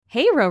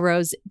Hey,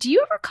 Rorose, do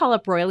you ever call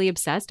up Royally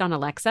Obsessed on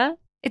Alexa?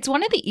 It's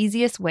one of the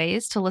easiest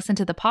ways to listen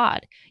to the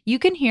pod. You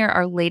can hear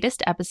our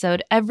latest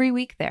episode every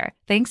week there,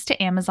 thanks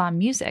to Amazon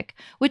Music,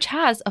 which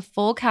has a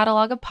full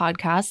catalog of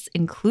podcasts,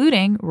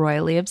 including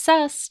Royally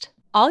Obsessed.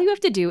 All you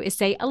have to do is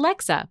say,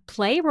 Alexa,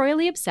 play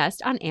Royally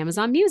Obsessed on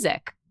Amazon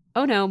Music.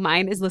 Oh no,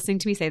 mine is listening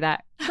to me say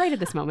that right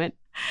at this moment.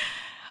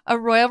 A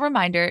royal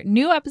reminder,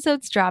 new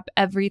episodes drop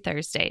every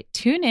Thursday.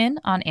 Tune in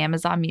on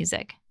Amazon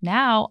Music.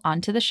 Now, on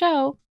to the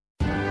show.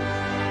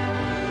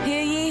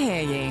 Hear ye,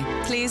 hear ye.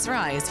 Please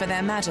rise for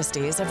their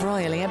majesties of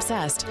Royally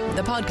Obsessed,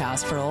 the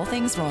podcast for all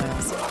things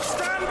royals.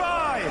 Stand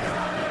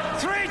by!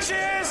 3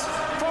 cheers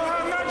for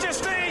Her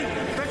Majesty,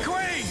 the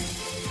Queen!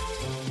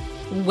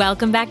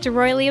 Welcome back to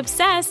Royally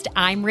Obsessed.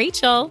 I'm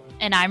Rachel.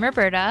 And I'm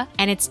Roberta.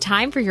 And it's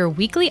time for your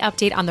weekly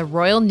update on the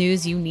royal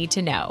news you need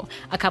to know.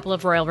 A couple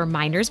of royal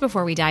reminders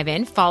before we dive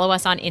in. Follow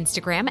us on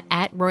Instagram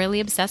at Royally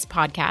Obsessed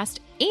Podcast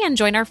and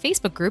join our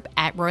Facebook group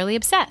at Royally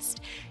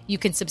Obsessed. You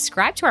can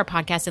subscribe to our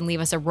podcast and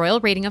leave us a royal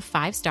rating of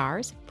 5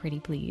 stars. Pretty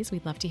please.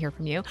 We'd love to hear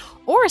from you.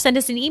 Or send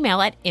us an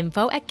email at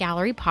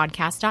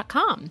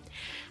info@gallerypodcast.com.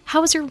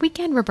 How was your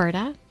weekend,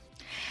 Roberta?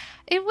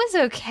 It was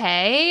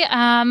okay.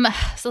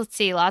 So let's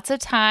see. Lots of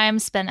time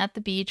spent at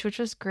the beach, which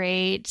was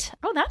great.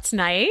 Oh, that's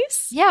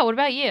nice. Yeah. What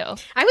about you?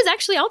 I was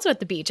actually also at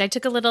the beach. I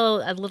took a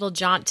little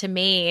jaunt to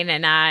Maine,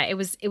 and it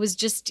was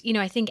just,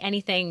 I think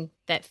anything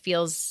that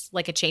feels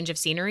like a change of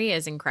scenery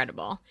is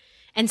incredible.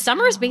 And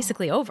summer is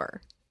basically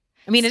over.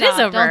 I mean, Stop. It is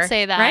over. Don't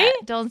say that. Right?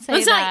 Don't say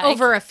it's that. It's not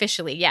over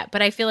officially yet,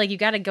 but I feel like you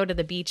got to go to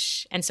the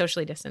beach and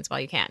socially distance while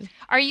you can.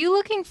 Are you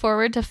looking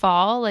forward to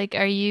fall? Like,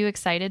 are you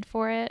excited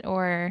for it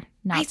or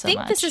not so much? I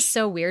think this is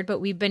so weird, but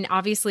we've been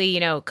obviously,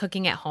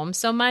 cooking at home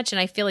so much. And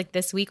I feel like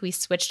this week we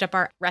switched up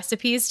our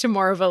recipes to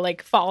more of a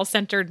like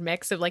fall-centered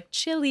mix of like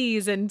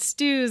chilies and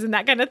stews and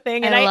that kind of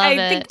thing. And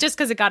I think just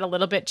because it got a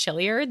little bit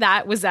chillier,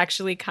 that was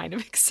actually kind of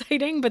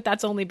exciting. But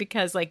that's only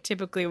because like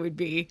typically we'd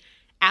be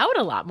out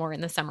a lot more in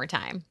the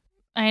summertime.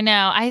 I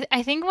know.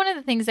 I think one of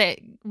the things that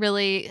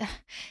really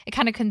it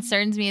kind of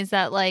concerns me is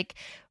that like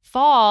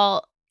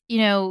fall,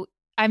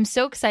 I'm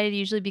so excited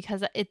usually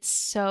because it's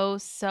so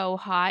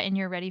hot and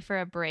you're ready for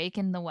a break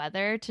in the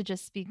weather to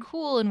just be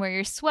cool and wear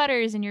your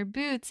sweaters and your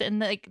boots, and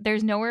like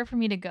there's nowhere for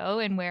me to go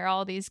and wear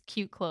all these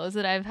cute clothes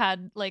that I've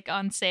had like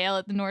on sale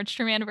at the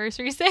Nordstrom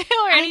anniversary sale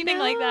or anything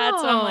like that.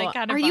 So I'm like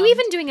kind of Are you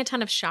even doing a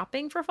ton of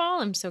shopping for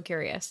fall? I'm so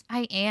curious.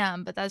 I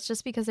am, but that's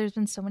just because there's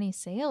been so many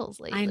sales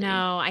lately. I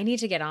know. I need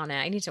to get on it.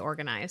 I need to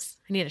organize.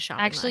 I need a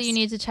shopping Actually, list. You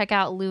need to check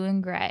out Lou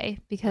and Grey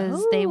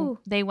because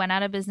they went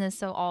out of business,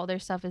 so all their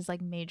stuff is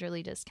like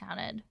majorly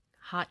discounted.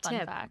 Hot Fun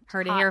tip. fact.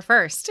 Heard it here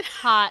first.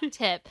 Hot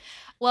tip.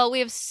 Well, we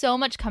have so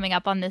much coming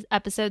up on this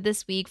episode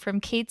this week,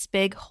 from Kate's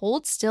big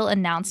hold still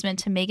announcement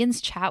to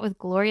Meghan's chat with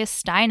Gloria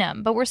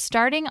Steinem. But we're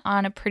starting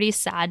on a pretty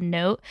sad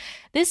note.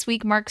 This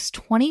week marks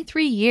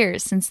 23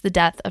 years since the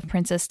death of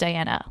Princess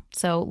Diana.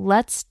 So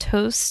let's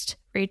toast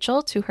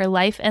Rachel to her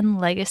life and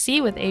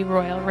legacy with a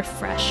royal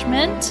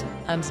refreshment.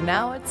 And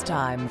now it's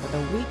time for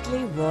the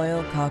weekly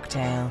royal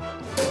cocktail.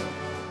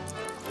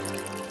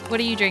 What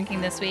are you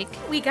drinking this week?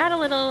 We got a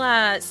little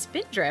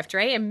Spindrift,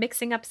 right? I'm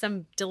mixing up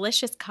some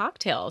delicious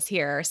cocktails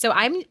here. So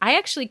I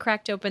actually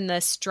cracked open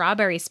the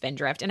strawberry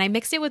Spindrift and I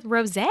mixed it with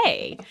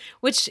rosé,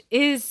 which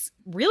is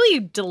really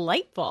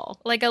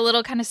delightful. Like a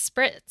little kind of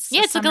spritz.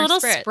 Yeah, it's like a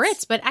little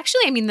spritz. But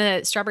actually, I mean,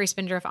 the strawberry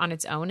Spindrift on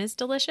its own is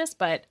delicious,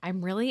 but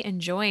I'm really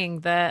enjoying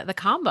the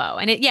combo.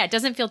 And it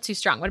doesn't feel too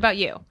strong. What about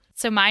you?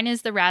 So mine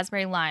is the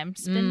raspberry lime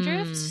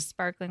Spindrift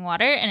sparkling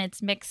water, and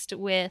it's mixed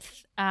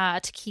with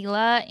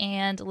tequila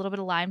and a little bit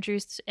of lime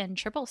juice and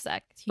triple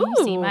sec.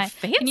 Fancy.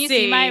 Can you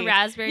see my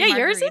raspberry margarita?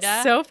 Yours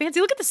is so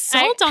fancy. Look at the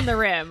salt on the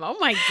rim. Oh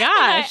my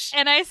gosh.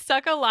 And I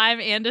stuck a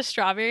lime and a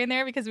strawberry in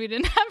there because we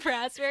didn't have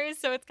raspberries,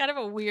 so it's kind of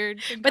a weird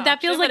concoction. But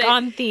that feels like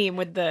on theme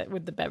with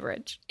the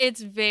beverage.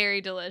 It's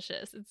very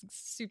delicious. It's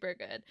super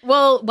good.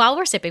 Well, while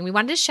we're sipping, we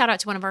wanted to shout out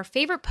to one of our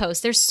favorite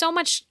posts. There's so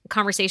much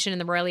conversation in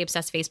the Royally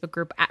Obsessed Facebook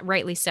group,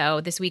 rightly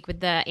so, this week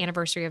with the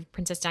anniversary of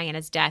Princess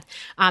Diana's death.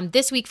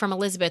 This week from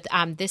Elizabeth,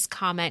 this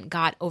comment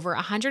got over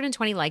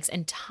 120 likes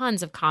and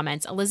tons of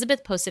comments.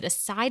 Elizabeth posted a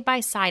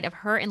side-by-side of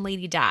her and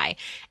Lady Di,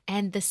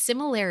 and the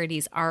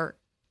similarities are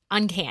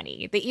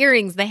uncanny. The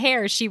earrings, the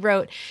hair. She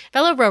wrote,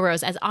 fellow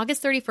Roros, as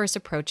August 31st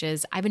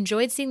approaches, I've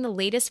enjoyed seeing the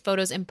latest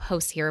photos and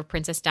posts here of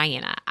Princess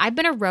Diana. I've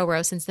been a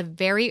Roro since the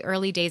very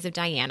early days of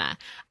Diana.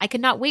 I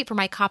could not wait for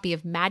my copy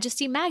of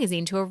Majesty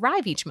magazine to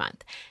arrive each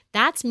month.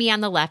 That's me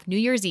on the left, New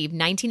Year's Eve,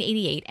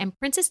 1988, and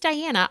Princess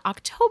Diana,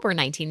 October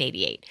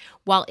 1988.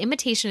 While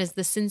imitation is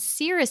the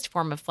sincerest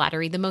form of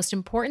flattery, the most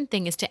important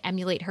thing is to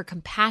emulate her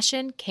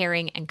compassion,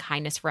 caring, and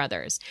kindness for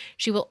others.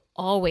 She will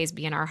always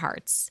be in our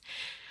hearts.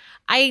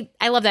 I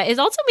love that. It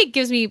also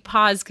gives me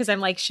pause because I'm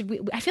like,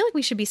 I feel like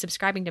we should be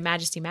subscribing to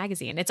Majesty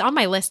magazine. It's on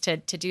my list to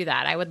do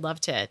that. I would love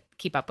to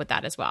keep up with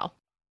that as well.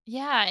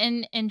 Yeah,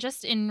 and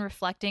just in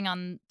reflecting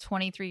on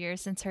 23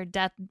 years since her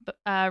death,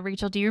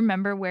 Rachel, do you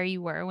remember where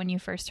you were when you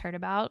first heard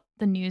about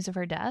the news of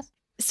her death?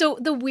 So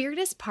the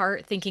weirdest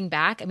part thinking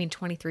back, I mean,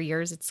 23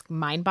 years, it's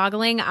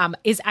mind-boggling,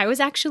 is I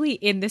was actually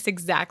in this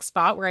exact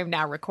spot where I'm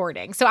now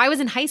recording. So I was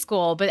in high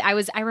school, but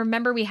I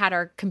remember we had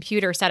our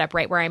computer set up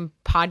right where I'm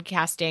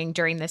podcasting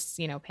during this,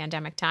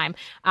 pandemic time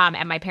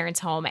at my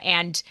parents' home,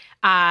 and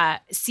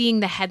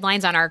seeing the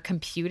headlines on our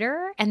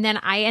computer. And then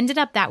I ended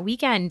up that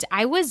weekend,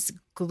 I was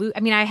glued. I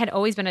mean, I had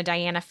always been a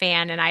Diana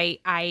fan, and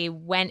I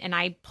went and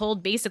I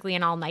pulled basically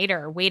an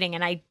all-nighter waiting,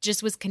 and I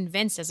just was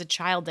convinced as a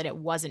child that it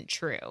wasn't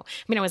true.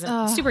 I mean, I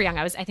wasn't super young.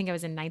 I think I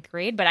was in 9th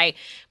grade, but I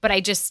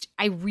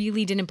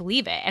really didn't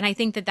believe it. And I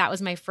think that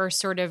was my first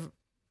sort of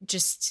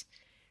just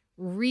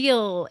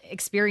real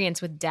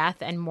experience with death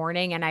and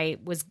mourning. And I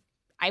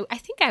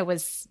think I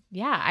was,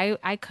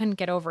 I couldn't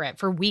get over it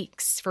for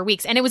weeks.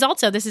 And it was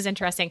also, this is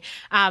interesting,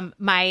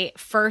 my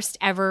first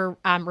ever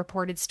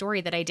reported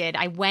story that I did.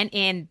 I went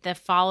in the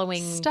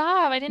following.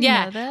 Stop, I didn't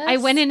know this. I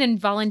went in and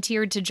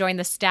volunteered to join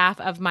the staff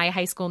of my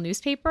high school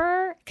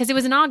newspaper because it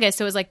was in August.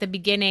 So it was like the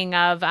beginning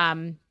of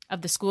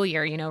the school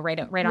year, right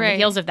on the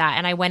heels of that.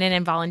 And I went in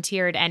and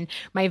volunteered. And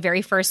my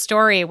very first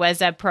story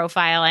was a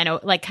profile and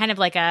kind of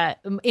like a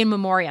in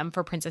memoriam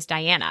for Princess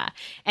Diana.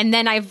 And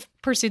then I've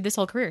pursued this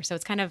whole career. So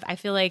it's kind of, I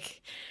feel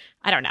like,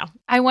 I don't know.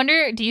 I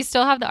wonder, do you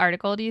still have the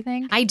article, do you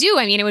think? I do.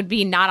 I mean, it would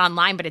be not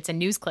online, but it's a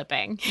news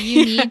clipping.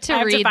 You need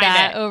to read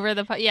that over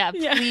the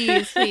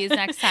please.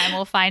 Next time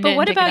we'll find it. But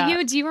what about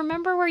you? Do you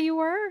remember where you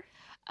were?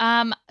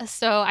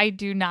 So I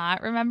do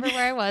not remember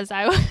where I was.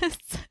 I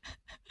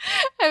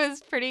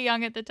was pretty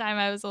young at the time.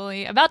 I was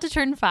only about to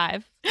turn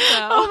 5. So.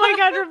 Oh my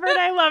God, Roberta,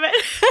 I love it.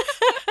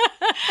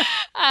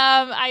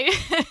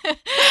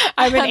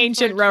 I'm an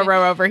ancient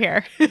Roro over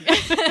here.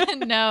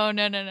 No.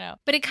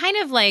 But it kind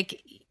of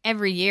like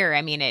every year,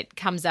 I mean, it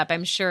comes up,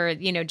 I'm sure,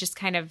 just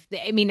kind of,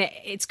 I mean,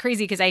 it's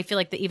crazy because I feel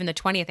like even the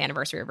 20th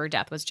anniversary of her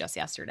death was just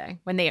yesterday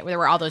when there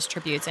were all those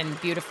tributes and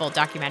beautiful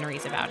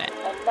documentaries about it.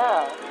 And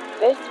now,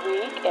 this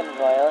week in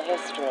royal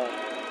history.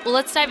 Well,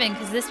 let's dive in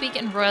because this week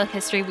in royal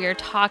history, we are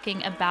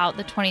talking about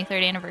the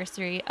 23rd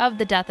anniversary of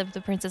the death of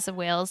the Princess of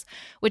Wales,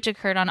 which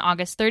occurred on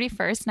August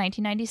 31st,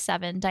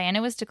 1997.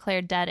 Diana was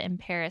declared dead in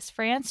Paris,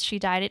 France. She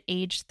died at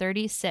age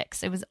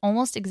 36. It was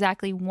almost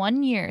exactly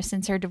 1 year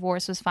since her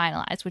divorce was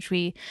finalized, which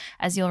we,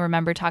 as you'll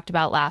remember, talked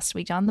about last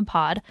week on the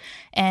pod.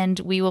 And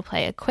we will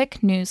play a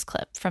quick news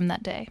clip from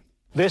that day.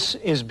 This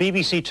is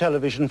BBC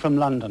Television from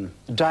London.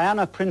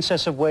 Diana,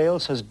 Princess of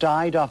Wales, has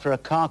died after a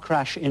car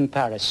crash in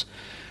Paris.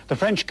 The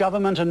French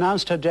government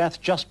announced her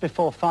death just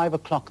before 5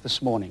 o'clock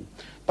this morning.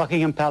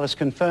 Buckingham Palace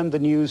confirmed the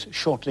news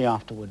shortly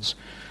afterwards.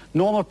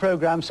 Normal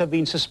programs have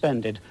been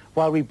suspended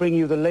while we bring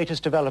you the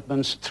latest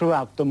developments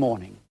throughout the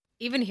morning.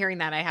 Even hearing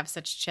that, I have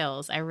such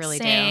chills. I really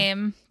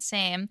do.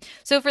 Same.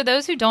 So for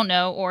those who don't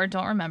know or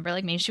don't remember,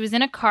 like me, she was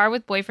in a car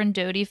with boyfriend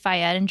Dodi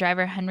Fayed and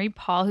driver Henry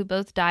Paul, who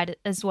both died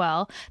as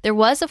well. There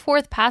was a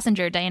fourth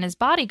passenger, Diana's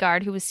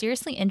bodyguard, who was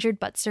seriously injured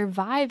but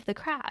survived the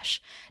crash.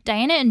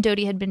 Diana and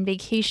Dodi had been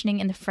vacationing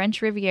in the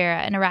French Riviera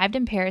and arrived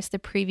in Paris the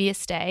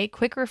previous day.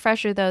 Quick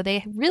refresher, though,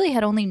 they really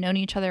had only known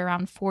each other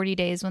around 40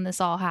 days when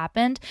this all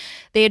happened.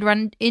 They had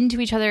run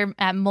into each other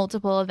at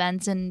multiple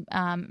events and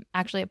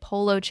actually a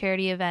polo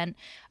charity event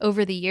over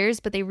the years,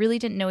 but they really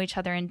didn't know each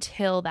other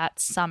until that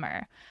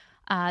summer.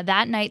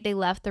 That night, they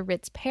left the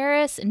Ritz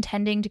Paris,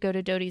 intending to go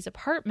to Dodi's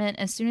apartment.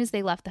 As soon as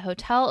they left the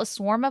hotel, a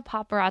swarm of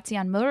paparazzi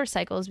on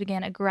motorcycles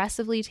began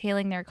aggressively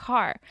tailing their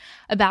car.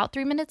 About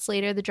 3 minutes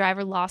later, the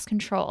driver lost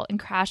control and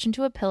crashed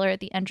into a pillar at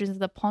the entrance of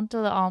the Pont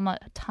de l'Alma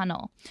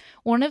tunnel.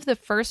 One of the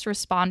first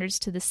responders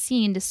to the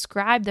scene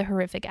described the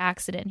horrific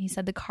accident. He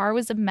said, "The car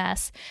was a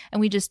mess, and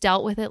we just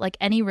dealt with it like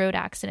any road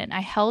accident. I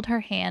held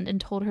her hand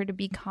and told her to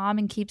be calm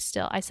and keep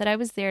still. I said I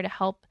was there to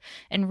help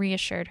and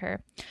reassured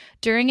her."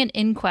 During an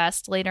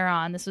inquest later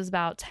on, this was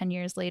about 10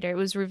 years later, it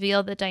was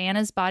revealed that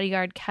Diana's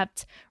bodyguard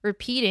kept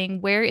repeating,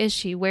 "Where is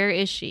she? Where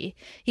is she?"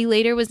 He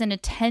later was in a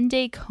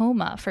 10-day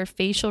coma for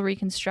facial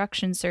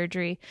reconstruction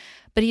surgery,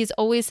 but he's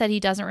always said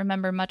he doesn't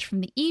remember much from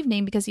the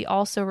evening because he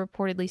also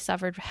reportedly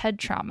suffered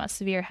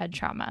severe head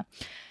trauma.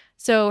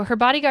 So her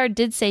bodyguard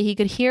did say he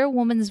could hear a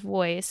woman's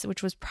voice,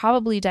 which was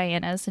probably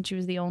Diana's, since she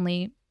was the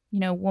only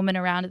woman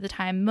around at the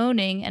time,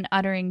 moaning and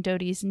uttering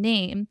Dodi's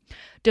name.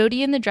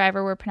 Dodi and the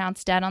driver were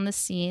pronounced dead on the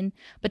scene,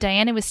 but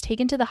Diana was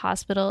taken to the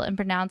hospital and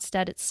pronounced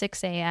dead at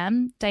 6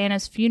 a.m.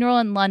 Diana's funeral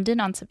in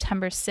London on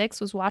September 6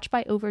 was watched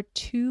by over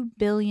 2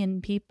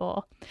 billion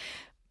people.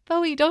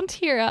 Bowie, don't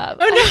tear up.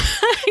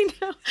 Oh,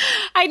 no,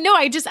 I know.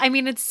 I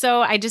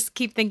just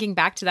keep thinking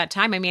back to that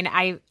time. I mean,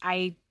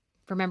 I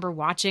remember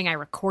watching, I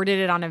recorded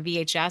it on a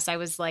VHS. I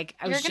was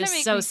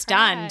just so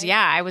stunned. Cry.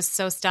 Yeah, I was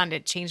so stunned.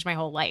 It changed my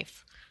whole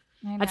life.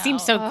 That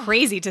seems so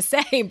crazy to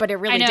say, but it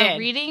really did.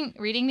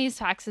 Reading these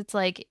facts, it's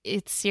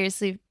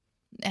seriously,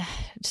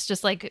 it's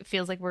just like, it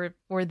feels like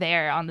we're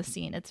there on the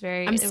scene.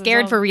 I'm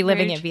scared for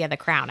reliving it via The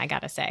Crown, I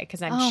gotta say,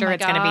 because I'm sure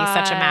it's going to be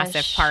such a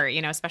massive part,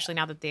 especially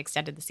now that they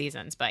extended the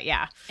seasons. But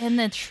yeah, in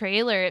the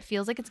trailer, it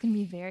feels like it's going to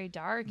be very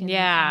dark. And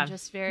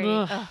just very.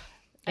 Yeah.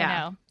 I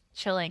know.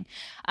 chilling.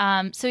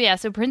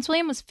 So Prince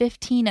William was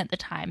 15 at the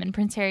time and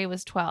Prince Harry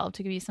was 12,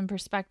 to give you some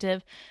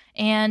perspective.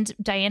 And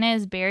Diana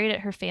is buried at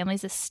her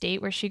family's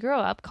estate where she grew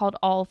up, called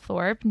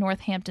Althorpe,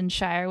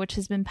 Northamptonshire, which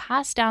has been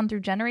passed down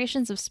through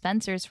generations of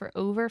Spencers for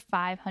over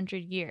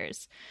 500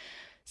 years.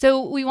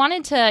 So we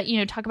wanted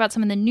to, talk about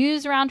some of the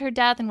news around her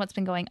death and what's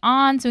been going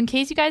on. So in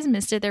case you guys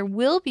missed it, there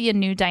will be a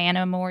new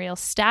Diana Memorial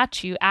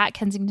statue at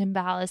Kensington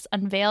Palace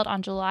unveiled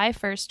on July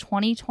 1st,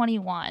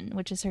 2021,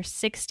 which is her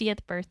 60th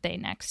birthday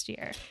next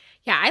year.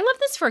 Yeah, I love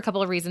this for a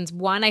couple of reasons.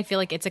 One, I feel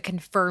like it's a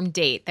confirmed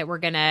date that we're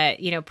going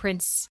to,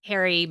 Prince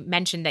Harry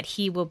mentioned that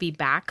he will be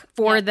back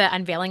for the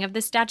unveiling of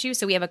this statue.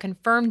 So we have a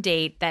confirmed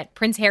date that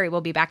Prince Harry will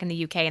be back in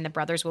the UK and the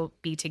brothers will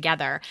be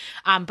together.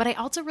 But I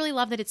also really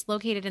love that it's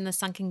located in the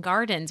Sunken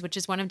Gardens, which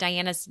is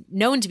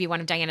known to be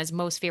one of Diana's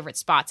most favorite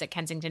spots at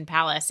Kensington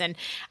Palace. And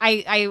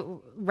I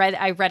read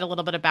a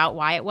little bit about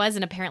why it was.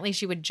 And apparently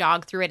she would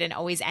jog through it and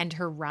always end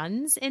her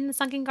runs in the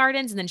Sunken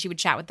Gardens. And then she would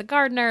chat with the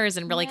gardeners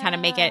and really kind of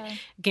make it,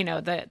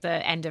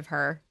 the end of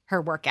her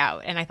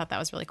workout. And I thought that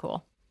was really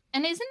cool.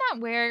 And isn't that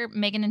where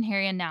Meghan and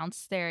Harry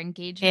announced their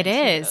engagement? It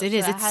is. too? It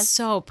is. So It's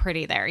so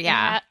pretty there.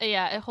 Yeah.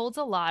 Yeah. It holds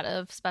a lot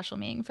of special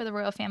meaning for the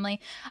royal family.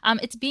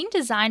 It's being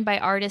designed by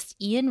artist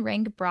Ian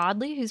Rank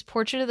Broadley, whose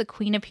portrait of the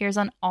Queen appears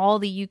on all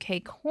the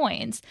UK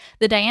coins.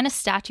 The Diana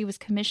statue was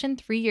commissioned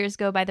 3 years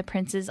ago by the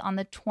princes on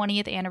the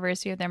 20th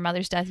anniversary of their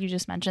mother's death. You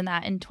just mentioned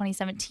that in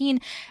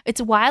 2017.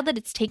 It's wild that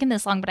it's taken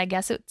this long, but I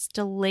guess it's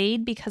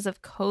delayed because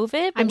of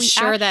COVID. I'm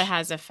sure that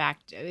has a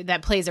fact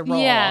that plays a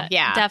role. Yeah,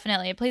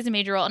 definitely. It plays a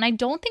major role. And I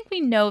don't think we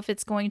know if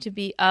it's going to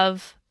be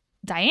of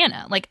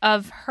Diana, like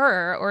of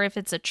her, or if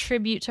it's a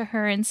tribute to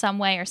her in some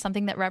way or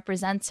something that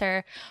represents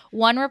her.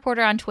 One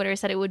reporter on Twitter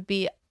said it would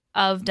be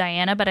of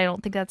Diana, but I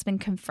don't think that's been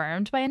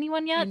confirmed by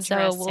anyone yet. So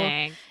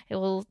it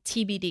will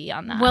TBD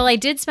on that. Well, I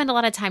did spend a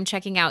lot of time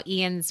checking out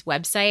Ian's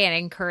website, and I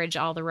encourage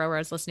all the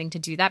Rowers listening to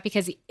do that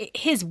because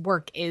his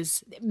work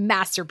is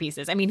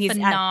masterpieces. I mean, he's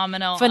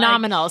phenomenal.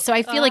 So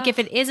I feel like if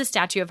it is a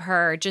statue of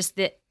her, just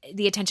the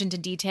attention to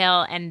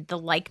detail and the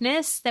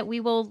likeness that we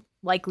will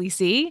likely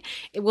see,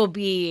 it will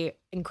be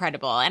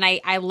incredible. And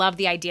I love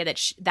the idea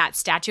that that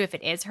statue, if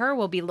it is her,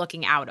 will be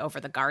looking out over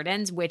the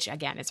gardens, which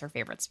again is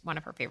one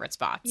of her favorite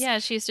spots. Yeah,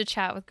 she used to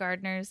chat with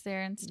gardeners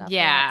there and stuff.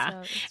 Yeah. Like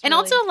that, so and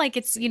really... also like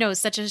it's,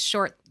 such a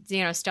short,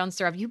 stone's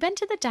throw. Have you been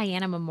to the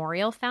Diana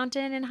Memorial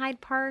Fountain in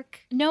Hyde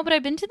Park? No, but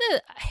I've been to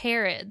the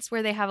Harrods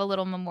where they have a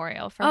little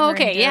memorial for her and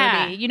Derby.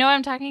 Yeah. You know what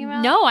I'm talking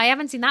about? No, I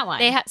haven't seen that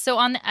one. So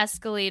on the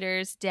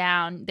escalators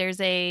down, there's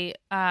a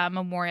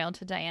memorial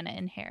to Diana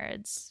in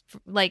Harrods,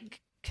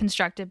 like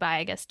constructed by,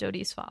 I guess,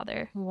 Dodi's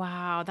father.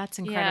 Wow, that's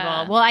incredible.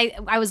 Yeah. Well,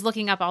 I was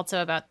looking up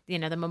also about,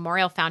 the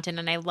memorial fountain,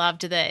 and I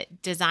loved the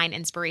design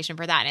inspiration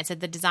for that. And it said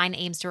the design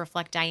aims to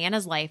reflect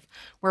Diana's life,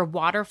 where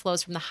water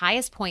flows from the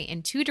highest point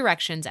in two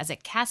directions as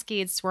it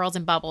cascades, swirls,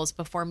 and bubbles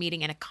before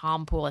meeting in a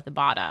calm pool at the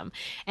bottom.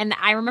 And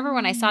I remember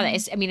when I saw that,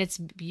 it's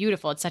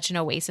beautiful. It's such an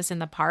oasis in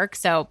the park.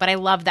 But I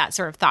love that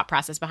sort of thought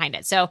process behind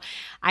it. So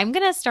I'm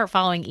going to start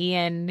following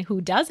Ian, who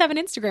does have an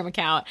Instagram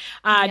account,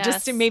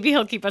 just to maybe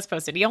he'll keep us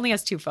posted. He only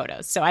has 2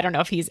 photos. So I don't know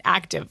if he's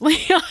actively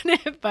on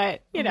it,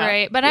 but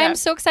Right. But I'm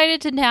so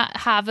excited to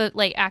have a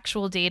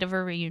actual date of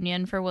a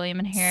reunion for William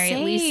and Harry. Same.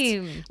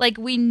 At least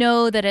we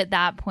know that at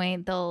that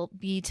point they'll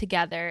be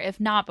together, if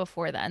not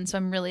before then. So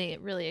I'm really,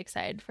 really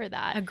excited for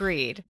that.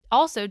 Agreed.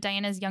 Also,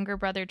 Diana's younger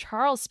brother,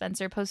 Charles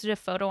Spencer, posted a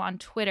photo on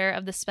Twitter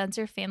of the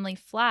Spencer family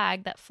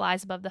flag that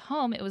flies above the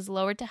home. It was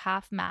lowered to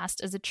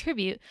half-mast as a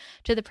tribute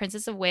to the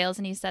Princess of Wales,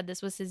 and he said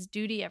this was his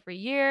duty every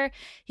year.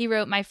 He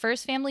wrote, "My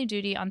first family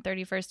duty on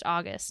 31st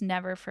August,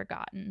 never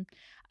forgotten."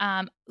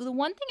 The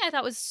one thing I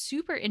thought was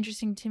super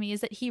interesting to me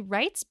is that he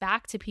writes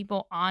back to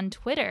people on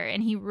Twitter,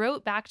 and he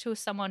wrote back to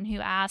someone who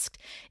asked,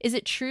 "Is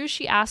it true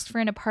she asked for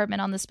an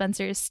apartment on the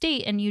Spencer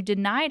estate and you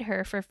denied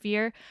her for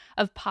fear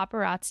of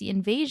paparazzi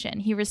invasion?"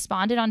 He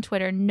responded on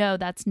Twitter, "No,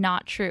 that's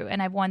not true.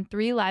 And I've won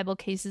 3 libel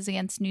cases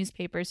against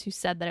newspapers who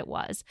said that it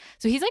was."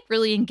 So he's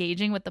really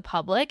engaging with the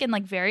public and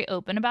very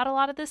open about a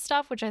lot of this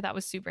stuff, which I thought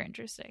was super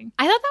interesting.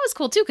 I thought that was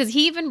cool too, because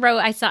he even wrote,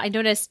 I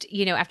noticed,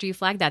 after you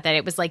flagged that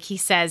it was he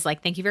says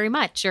 "Thank you very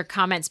much," your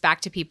comments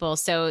back to people.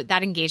 So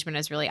that engagement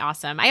is really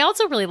awesome. I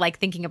also really like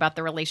thinking about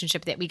the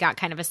relationship that we got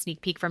kind of a sneak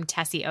peek from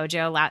Tessie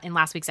Ojo in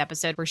last week's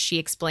episode, where she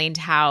explained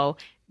how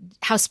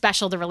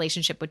special the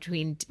relationship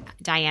between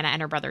Diana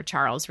and her brother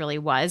Charles really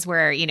was,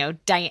 where,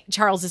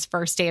 Charles's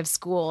first day of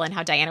school and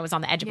how Diana was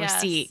on the edge of her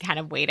seat kind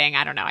of waiting.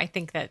 I don't know. I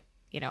think that,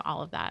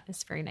 all of that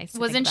is very nice.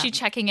 Wasn't she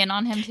checking in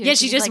on him too? Yeah,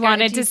 she just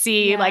wanted to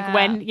see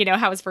when,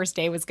 how his first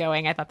day was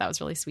going. I thought that was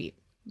really sweet.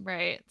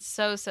 Right.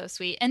 So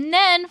sweet. And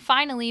then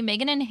finally,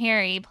 Meghan and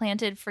Harry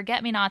planted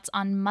forget-me-nots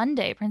on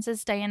Monday.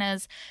 Princess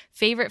Diana's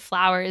favorite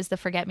flower is the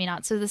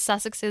forget-me-not. So the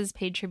Sussexes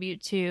paid tribute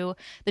to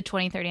the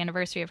 23rd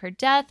anniversary of her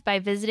death by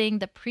visiting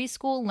the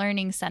Preschool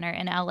Learning Center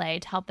in LA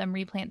to help them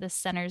replant the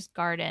center's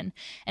garden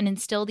and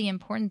instill the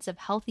importance of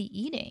healthy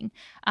eating.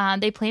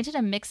 They planted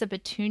a mix of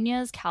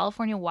petunias,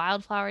 California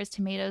wildflowers,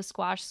 tomatoes,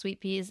 squash, sweet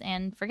peas,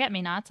 and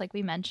forget-me-nots, like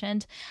we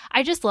mentioned.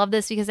 I just love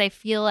this because I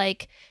feel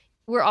like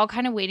we're all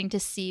kind of waiting to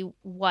see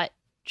what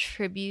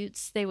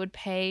tributes they would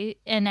pay,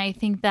 and I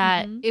think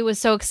that it was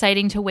so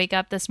exciting to wake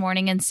up this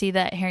morning and see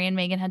that Harry and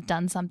Meghan had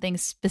done something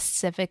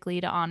specifically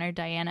to honor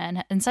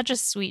Diana, and such a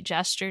sweet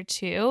gesture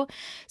too.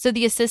 So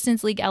the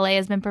Assistance League LA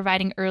has been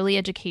providing early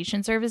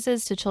education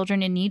services to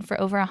children in need for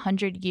over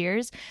 100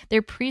 years.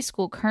 Their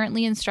preschool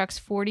currently instructs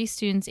 40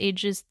 students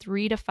ages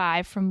 3 to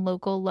 5 from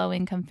local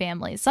low-income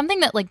families,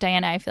 something that like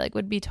Diana I feel like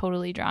would be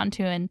totally drawn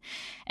to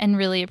and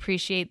really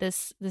appreciate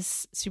this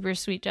super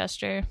sweet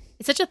gesture.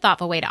 It's such a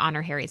thoughtful way to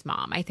honor Harry's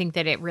mom. I think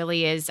that it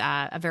really is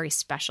a very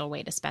special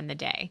way to spend the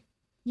day.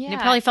 Yeah. And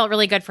it probably felt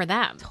really good for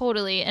them.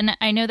 Totally. And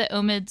I know that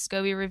Omid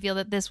Scobie revealed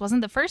that this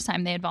wasn't the first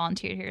time they had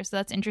volunteered here. So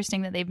that's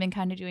interesting that they've been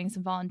kind of doing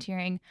some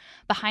volunteering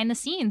behind the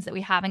scenes that we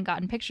haven't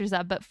gotten pictures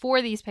of. But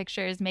for these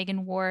pictures,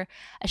 Meghan wore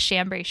a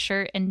chambray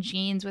shirt and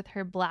jeans with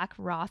her black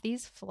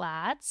Rothy's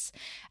flats.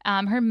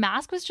 Her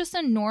mask was just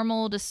a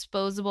normal,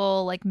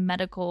 disposable, like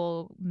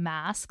medical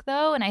mask,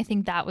 though. And I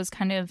think that was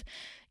kind of,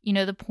 you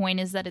know, the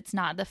point is that it's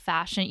not the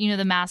fashion, you know,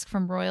 the mask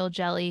from Royal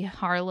Jelly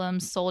Harlem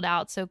sold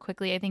out so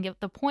quickly. I think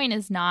the point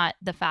is not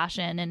the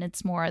fashion, and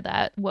it's more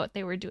that what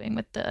they were doing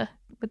with the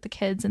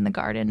kids in the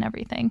garden and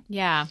everything.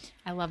 Yeah,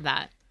 I love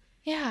that.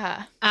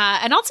 Yeah.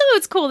 And also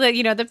it's cool that,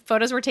 you know, the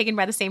photos were taken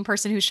by the same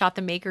person who shot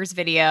the Makers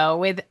video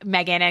with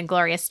Meghan and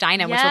Gloria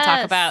Steinem, which we'll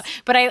talk about.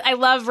 But I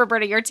love,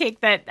 Roberta, your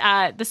take that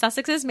the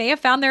Sussexes may have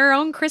found their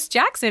own Chris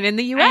Jackson in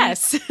the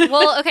U.S.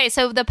 Well, okay,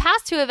 so the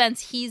past two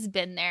events, he's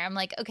been there. I'm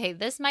like, okay,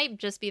 this might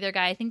just be their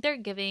guy. I think they're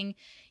giving,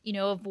 you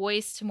know, a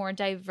voice to more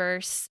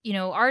diverse, you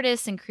know,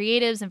 artists and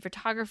creatives and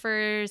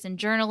photographers and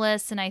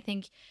journalists. And I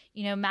think,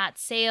 you know, Matt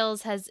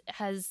Sales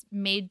has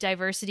made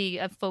diversity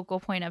a focal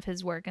point of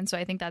his work. And so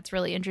I think that's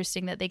really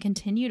interesting that they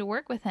continue to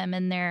work with him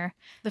in their...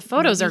 The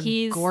photos are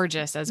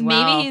gorgeous as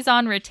well. Maybe he's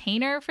on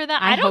retainer for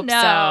that. I don't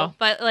know. So.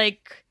 But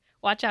like,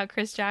 watch out,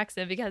 Chris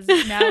Jackson, because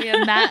now we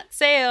have Matt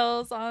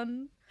Sales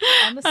on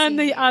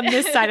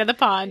this side of the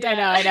pond.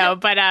 Yeah. I know.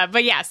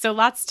 But yeah, so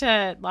lots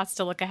to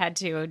look ahead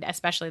to,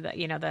 especially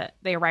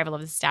the arrival of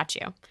the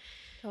statue.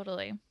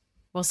 Totally.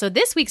 Well, so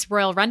this week's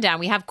Royal Rundown,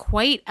 we have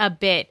quite a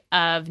bit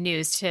of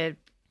news to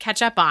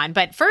catch up on.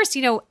 But first,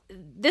 you know,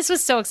 this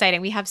was so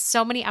exciting. We have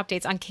so many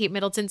updates on Kate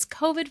Middleton's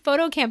COVID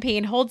photo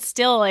campaign. Hold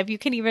still, if you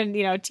can even,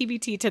 you know,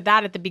 TBT to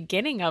that at the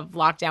beginning of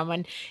lockdown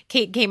when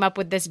Kate came up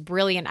with this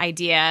brilliant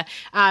idea.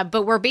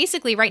 But we're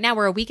basically right now,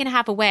 we're a week and a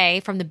half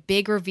away from the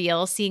big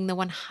reveal, seeing the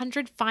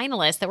 100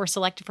 finalists that were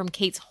selected from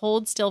Kate's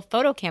Hold Still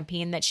photo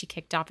campaign that she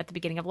kicked off at the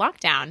beginning of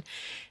lockdown.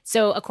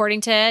 So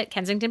according to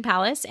Kensington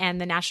Palace and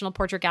the National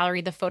Portrait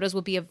Gallery, the photos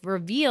will be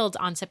revealed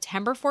on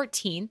September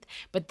 14th.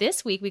 But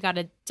this week, we got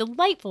a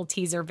delightful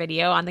teaser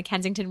video on the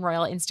Kensington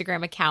Royal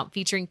Instagram account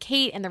featuring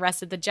Kate and the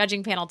rest of the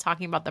judging panel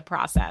talking about the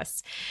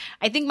process.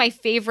 I think my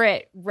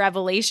favorite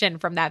revelation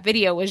from that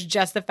video was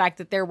just the fact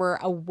that there were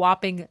a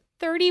whopping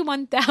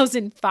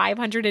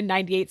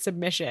 31,598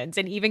 submissions.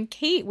 And even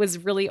Kate was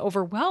really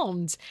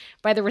overwhelmed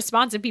by the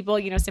response of people,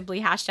 you know,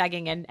 simply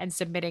hashtagging and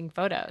submitting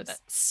photos.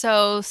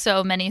 So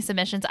many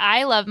submissions.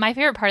 My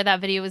favorite part of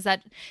that video was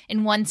that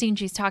in one scene,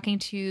 she's talking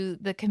to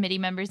the committee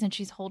members and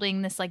she's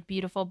holding this like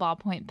beautiful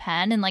ballpoint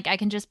pen. And like, I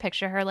can just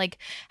picture her like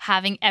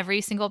having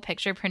every single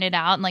picture printed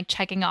out and like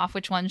checking off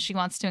which ones she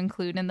wants to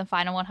include in the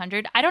final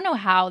 100. I don't know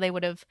how they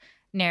would have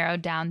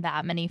narrowed down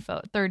that many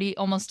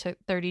almost to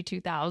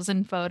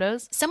 32,000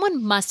 photos.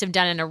 Someone must have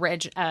done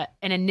an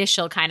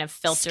initial kind of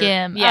filter,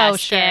 skim, skim,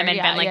 sure. and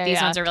been like,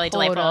 these ones are really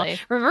delightful.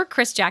 Remember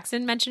Chris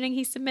Jackson mentioning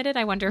he submitted?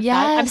 I wonder if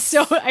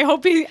I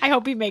hope he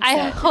makes it.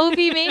 I hope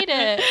he made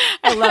it.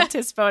 I loved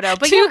his photo.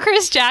 But Two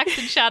Chris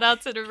Jackson shout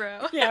outs in a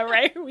row. Yeah,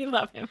 right. We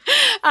love him.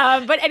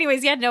 But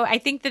anyways, I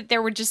think that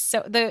there were just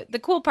the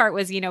cool part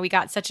was, you know, we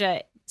got such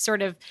a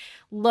sort of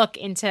look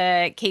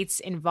into Kate's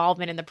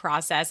involvement in the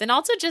process and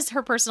also just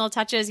her personal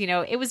touches. You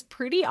know, it was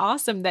pretty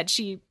awesome that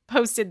she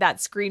posted that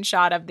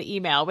screenshot of the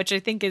email, which I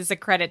think is a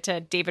credit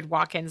to David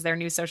Watkins, their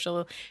new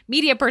social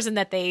media person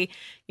that they,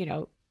 you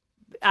know,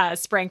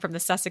 sprang from the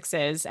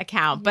Sussexes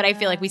account. But I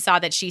feel like we saw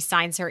that she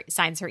signs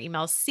her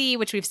email C,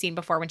 which we've seen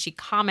before when she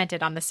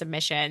commented on the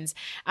submissions.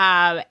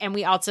 And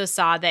we also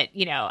saw that,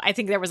 you know, I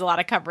think there was a lot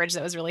of coverage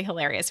that was really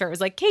hilarious where it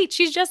was like, Kate,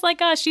 she's just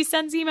like us. She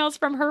sends emails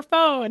from her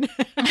phone.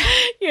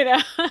 You know,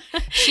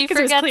 she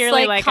forgets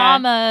like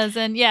commas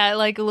and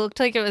like it looked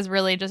like it was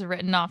really just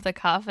written off the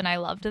cuff. And I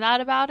loved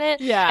that about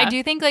it. Yeah. I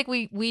do think like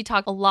we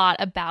talk a lot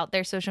about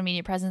their social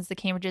media presence, the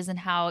Cambridges, and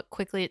how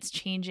quickly it's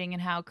changing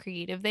and how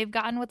creative they've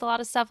gotten with a lot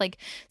of stuff like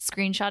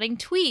screenshotting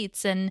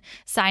tweets and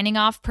signing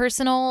off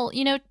personal,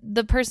 you know,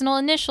 the personal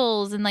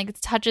initials and like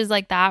touches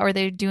like that, or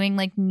they're doing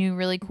like new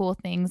really cool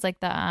things like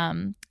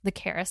the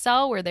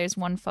carousel where there's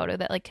one photo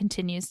that like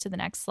continues to the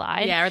next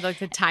slide. Yeah, or like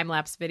the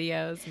time-lapse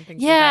videos and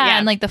things like that. Yeah,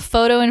 and like the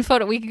photo in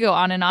photo. We could go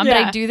on and on, but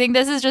I do think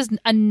this is just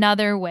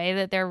another way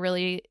that they're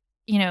really,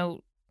 you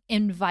know,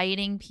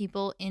 inviting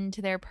people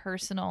into their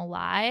personal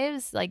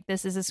lives. Like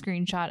this is a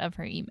screenshot of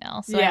her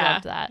email. So I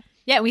loved that.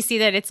 Yeah, we see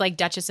that it's like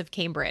Duchess of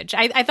Cambridge.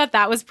 I thought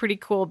that was pretty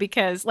cool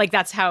because like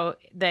that's how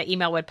the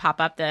email would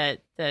pop up, the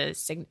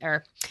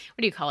or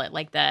what do you call it?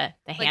 Like the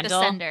handle,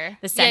 the sender.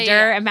 The sender.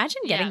 Yeah.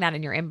 Imagine getting that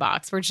in your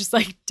inbox. For just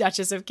like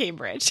Duchess of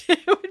Cambridge. It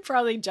would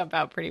probably jump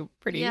out pretty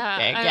big.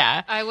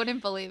 Yeah, I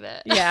wouldn't believe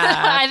it.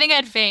 Yeah, I think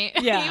I'd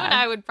faint. Yeah, even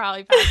I would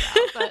probably pass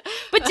out.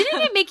 But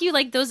didn't it make you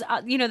like those?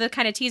 The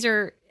kind of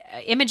teaser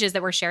images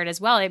that were shared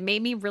as well. It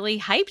made me really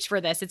hyped for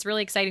this. It's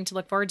really exciting to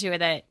look forward to it,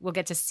 that we'll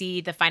get to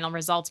see the final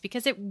results,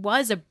 because it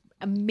was a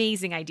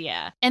amazing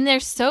idea. And they're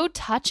so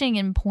touching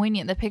and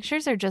poignant. The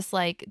pictures are just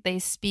like, they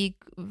speak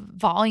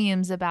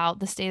volumes about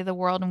the state of the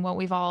world and what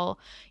we've all,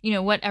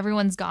 what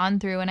everyone's gone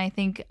through. And I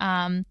think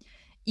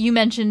you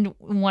mentioned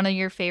one of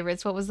your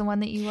favorites. What was the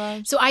one that you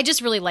loved? So I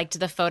just really liked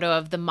the photo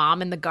of the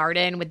mom in the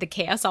garden with the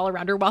chaos all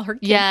around her while her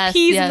kid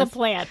pees in the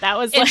plant. That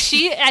was and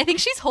I think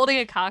she's holding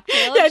a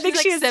cocktail. Yeah, I think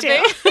she's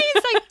sipping.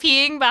 He's like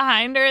peeing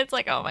behind her. It's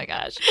like, oh my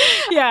gosh.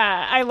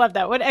 Yeah, I love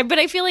that one. But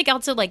I feel like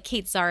also like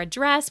Kate Zara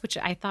dress, which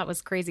I thought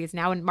was crazy, is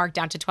now marked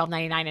down to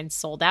 $12.99 and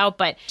sold out.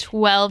 But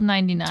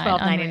 $12.99.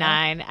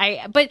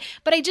 $12.99.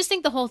 But I just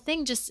think the whole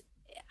thing just.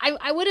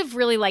 I would have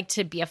really liked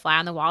to be a fly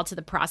on the wall to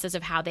the process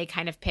of how they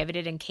kind of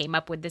pivoted and came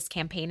up with this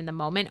campaign in the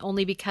moment,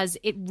 only because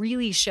it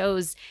really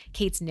shows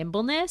Kate's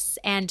nimbleness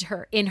and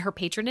her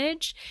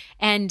patronage.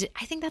 And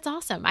I think that's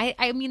awesome.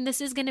 I mean,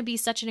 this is going to be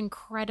such an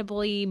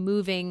incredibly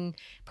moving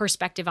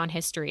perspective on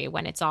history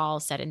when it's all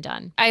said and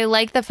done. I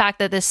like the fact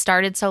that this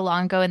started so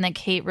long ago and that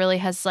Kate really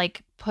has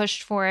like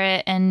pushed for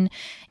it and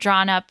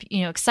drawn up,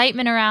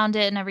 excitement around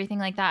it and everything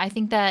like that. I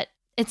think that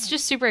it's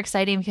just super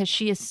exciting because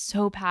she is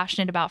so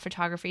passionate about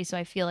photography. So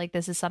I feel like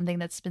this is something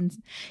that's been,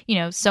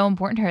 so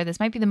important to her. This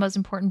might be the most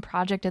important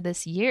project of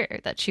this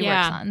year that she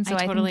works on. So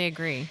I totally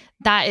agree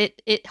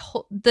that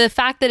the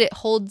fact that it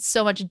holds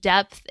so much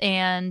depth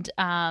and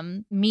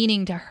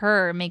meaning to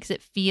her makes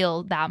it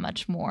feel that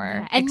much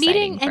more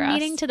exciting for us.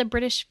 Meeting to the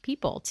British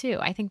people too.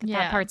 I think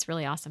that part's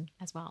really awesome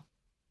as well.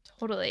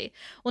 Totally.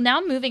 Well,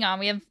 now moving on,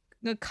 we have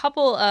a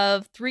couple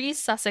of 3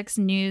 Sussex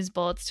news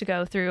bullets to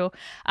go through.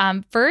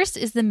 First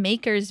is the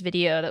Makers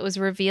video that was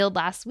revealed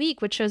last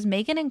week, which shows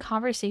Meghan in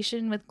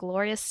conversation with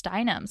Gloria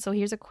Steinem. So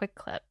here's a quick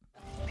clip.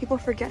 People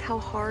forget how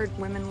hard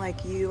women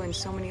like you and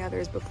so many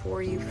others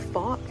before you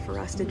fought for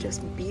us to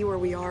just be where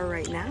we are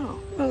right now.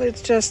 Well,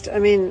 it's just,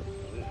 if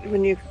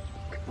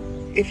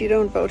you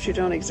don't vote, you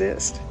don't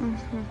exist.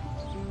 Mm-hmm.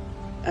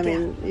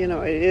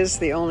 It is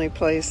the only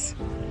place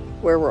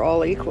where we're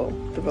all equal,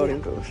 the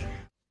voting booth.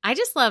 I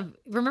just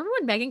remember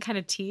when Meghan kind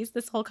of teased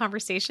this whole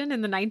conversation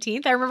in the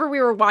 19th? I remember we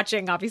were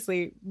watching,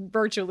 obviously,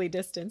 socially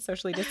distanced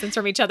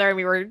from each other, and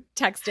we were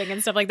texting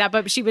and stuff like that.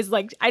 But she was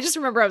like, I just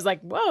remember I was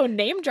like, whoa,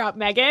 name drop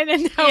Meghan.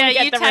 And now we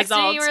get the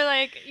results. You were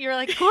like,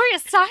 Gloria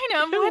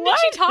Steinem, when did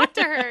she talk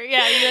to her?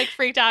 Yeah, you like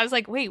freaked out. I was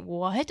like, wait,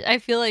 what? I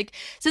feel like,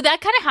 so that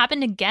kind of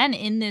happened again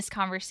in this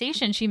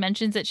conversation. She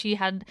mentions that she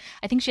had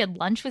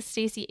lunch with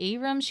Stacey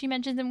Abrams, she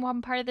mentions in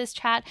one part of this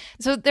chat.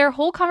 So their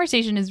whole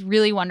conversation is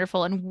really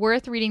wonderful and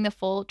worth reading the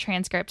full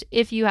transcript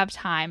if you have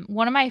time.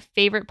 One of my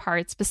favorite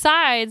parts,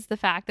 besides the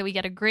fact that we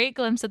get a great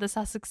glimpse of the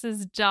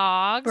Sussex's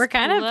dogs, we're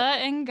kind of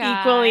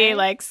equally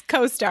like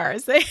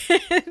co-stars.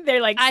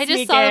 They're like, I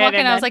just saw them walking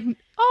and I was like,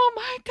 oh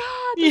my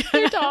god,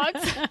 they're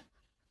dogs.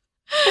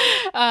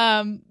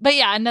 But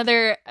yeah,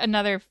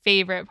 another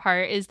favorite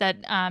part is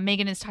that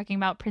Meghan is talking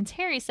about Prince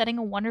Harry setting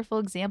a wonderful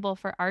example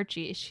for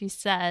Archie. She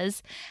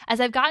says, as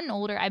I've gotten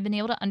older, I've been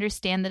able to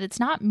understand that it's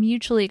not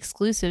mutually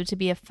exclusive to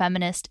be a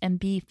feminist and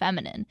be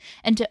feminine,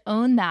 and to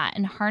own that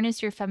and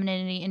harness your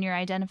femininity and your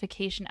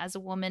identification as a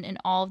woman in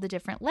all of the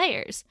different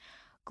layers.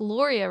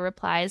 Gloria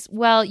replies,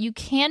 well, you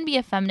can be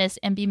a feminist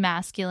and be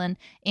masculine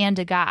and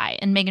a guy.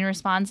 And Meghan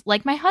responds,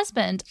 like my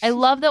husband. I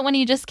love that when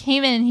he just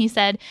came in and he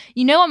said,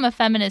 I'm a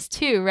feminist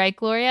too, right,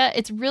 Gloria?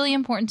 It's really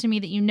important to me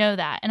that you know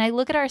that. And I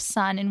look at our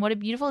son and what a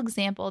beautiful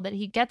example that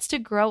he gets to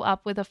grow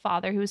up with a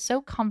father who is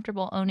so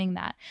comfortable owning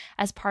that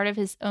as part of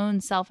his own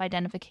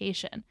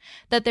self-identification.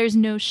 That there's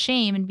no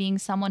shame in being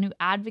someone who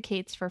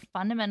advocates for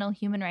fundamental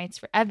human rights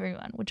for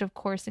everyone, which of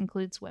course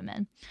includes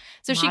women.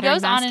 So Modern she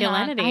goes on and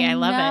on. I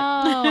love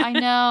it. I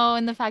know.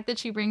 And the fact that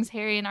she brings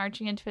Harry and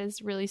Archie into it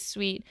is really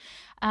sweet.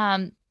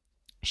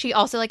 She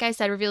also, like I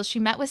said, reveals she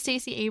met with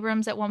Stacey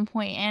Abrams at one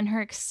point and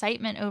her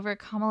excitement over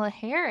Kamala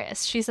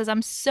Harris. She says,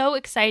 I'm so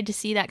excited to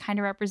see that kind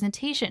of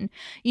representation.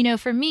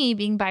 For me,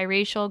 being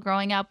biracial,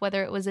 growing up,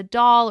 whether it was a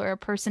doll or a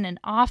person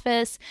in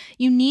office,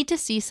 you need to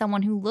see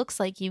someone who looks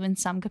like you in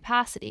some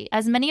capacity.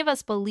 As many of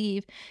us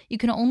believe, you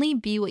can only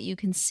be what you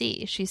can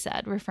see, she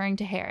said, referring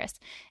to Harris.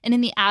 And in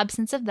the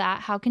absence of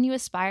that, how can you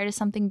aspire to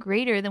something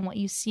greater than what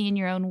you see in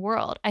your own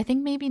world? I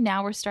think maybe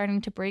now we're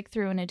starting to break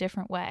through in a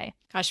different way.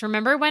 Gosh,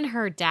 remember when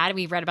her dad,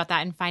 we read about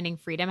that in Finding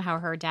Freedom, how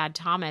her dad,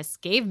 Thomas,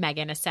 gave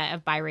Meghan a set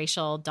of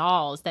biracial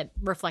dolls that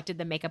reflected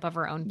the makeup of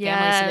her own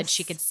family so that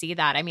she could see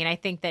that. I mean, I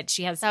think that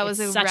she has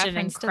such an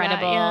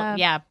incredible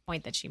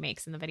point that she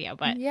makes in the video.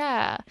 But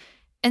yeah.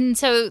 And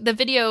so the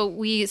video,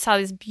 we saw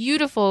this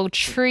beautiful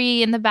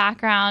tree in the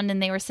background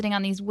and they were sitting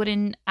on these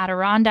wooden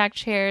Adirondack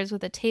chairs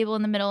with a table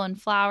in the middle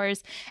and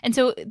flowers. And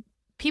so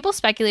people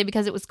speculate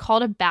because it was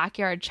called a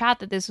backyard chat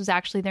that this was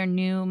actually their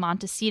new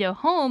Montecito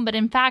home, but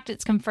in fact,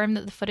 it's confirmed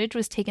that the footage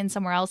was taken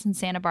somewhere else in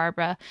Santa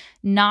Barbara,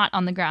 not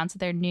on the grounds of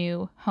their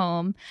new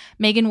home.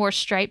 Meghan wore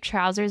striped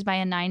trousers by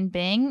a 9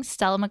 Bing,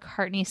 Stella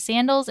McCartney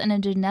sandals, and a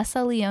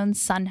Janessa Leone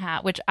sun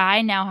hat, which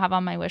I now have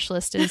on my wish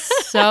list. It is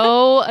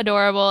so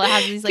adorable. It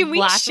has these like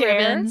black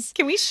ribbons.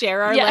 Can we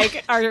share our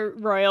our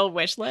royal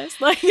wish list?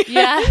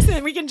 Yes.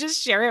 And we can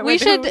just share it. We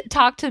should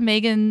talk to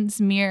Meghan's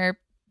Mirror,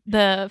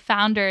 the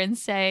founder, and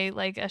say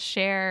like a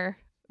share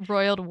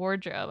royal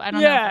wardrobe. I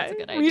don't know if that's a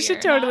good idea. We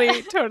should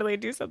totally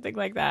do something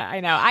like that. I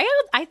know.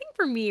 I think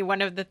for me,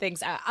 one of the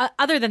things,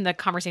 other than the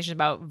conversation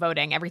about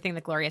voting, everything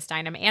that Gloria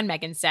Steinem and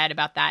Meghan said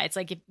about that, it's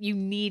like if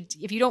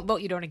you don't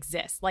vote, you don't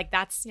exist. Like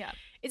that's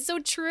it's so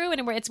true,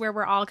 and it's where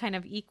we're all kind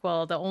of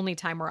equal. The only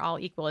time we're all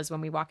equal is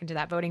when we walk into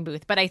that voting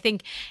booth. But I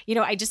think,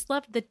 I just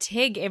love the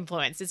Tig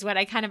influence. Is what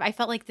I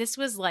felt like this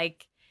was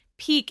like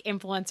peak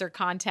influencer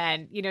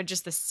content.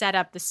 Just the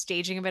setup, the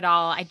staging of it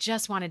all. I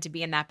just wanted to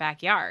be in that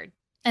backyard.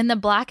 And the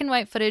black and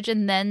white footage,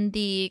 and then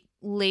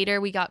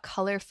later we got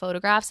color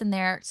photographs, and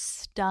they're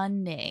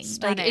stunning.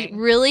 Like, it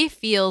really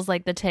feels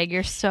like the Tig.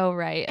 You're so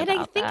right. And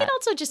I think it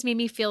also just made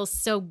me feel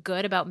so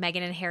good about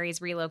Meghan and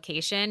Harry's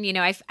relocation.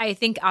 I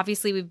think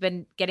obviously we've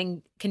been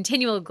getting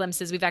continual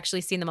glimpses. We've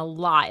actually seen them a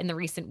lot in the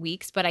recent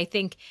weeks, but I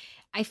think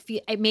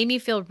it made me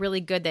feel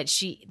really good that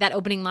that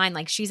opening line,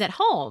 like she's at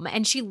home,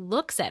 and she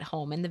looks at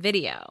home in the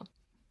video.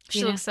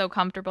 She looks so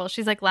comfortable.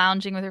 She's like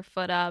lounging with her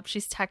foot up.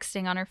 She's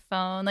texting on her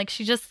phone. Like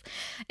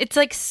it's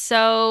like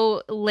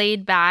so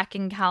laid back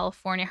in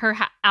California. Her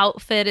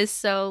outfit is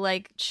so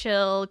like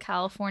chill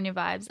California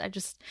vibes.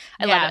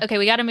 I love it. Okay,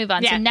 we got to move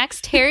on. Yeah. So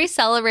next, Harry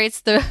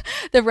celebrates the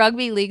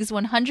rugby league's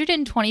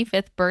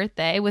 125th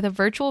birthday with a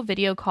virtual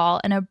video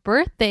call and a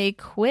birthday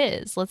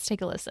quiz. Let's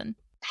take a listen.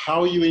 How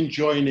are you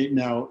enjoying it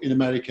now in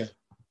America?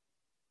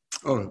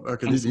 Oh,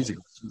 okay. These easy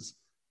questions.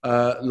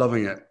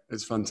 Loving it.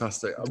 It's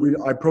fantastic.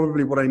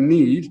 What I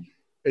need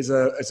is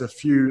a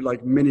few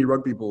like mini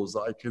rugby balls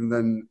that I can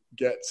then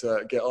get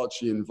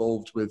Archie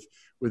involved with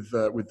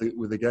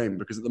the game,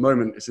 because at the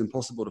moment it's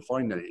impossible to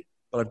find any.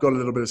 But I've got a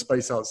little bit of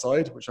space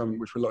outside, which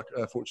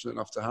we're fortunate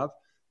enough to have.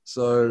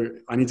 So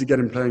I need to get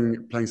him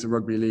playing some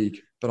rugby league.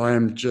 But I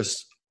am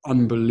just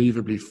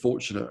unbelievably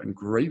fortunate and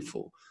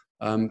grateful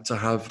to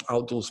have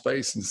outdoor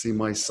space and see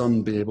my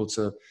son be able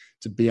to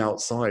be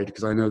outside,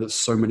 because I know that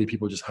so many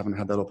people just haven't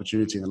had that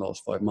opportunity in the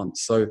last 5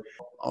 months. So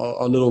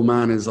our little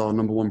man is our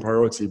number one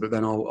priority, but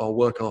then our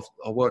work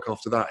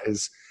after that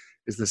is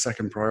the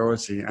second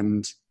priority,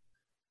 and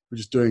we're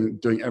just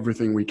doing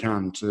everything we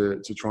can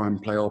to try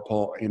and play our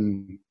part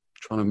in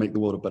trying to make the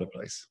world a better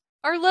place.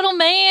 Our little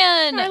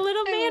man. Our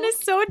little man is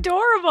so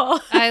adorable.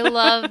 I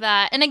love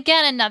that. And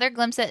again, another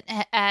glimpse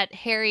at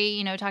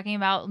Harry, talking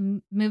about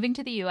moving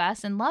to the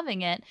U.S. and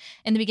loving it.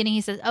 In the beginning,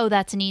 he says, "Oh,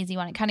 that's an easy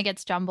one." It kind of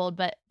gets jumbled,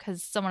 but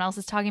because someone else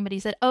is talking, but he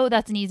said, "Oh,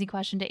 that's an easy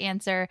question to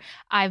answer.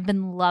 I've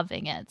been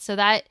loving it." So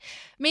that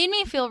made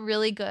me feel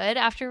really good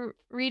after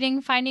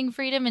reading Finding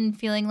Freedom and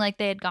feeling like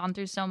they had gone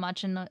through so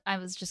much. And I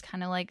was just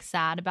kind of like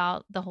sad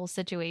about the whole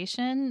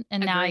situation.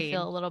 And now I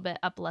feel a little bit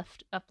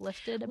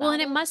uplifted about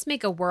and it must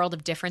make a world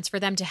of difference for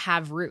them to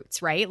have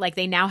roots, right? Like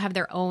they now have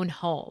their own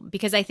home,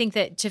 because I think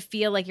that to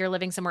feel like you're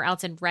living somewhere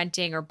else and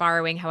renting or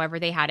borrowing, however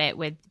they had it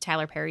with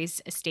Tyler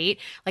Perry's estate,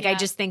 I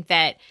just think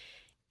that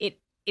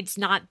it's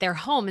not their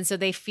home, and so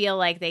they feel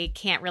like they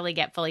can't really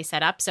get fully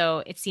set up.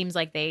 So it seems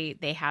like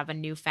they have a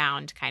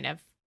newfound kind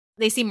of,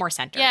 they seem more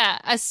centered. Yeah.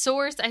 A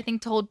source, I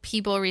think, told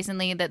People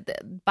recently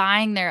that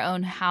buying their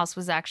own house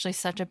was actually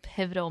such a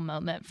pivotal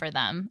moment for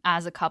them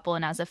as a couple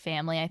and as a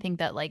family. I think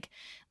that like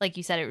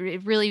you said,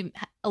 it really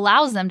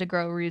allows them to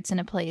grow roots in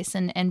a place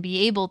and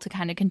be able to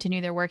kind of continue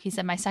their work. He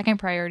said, my second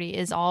priority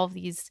is all of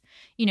these,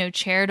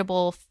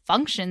 charitable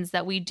functions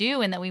that we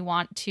do and that we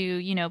want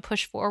to,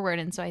 push forward.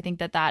 And so I think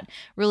that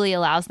really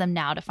allows them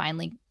now to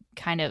finally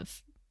kind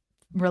of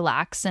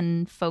relax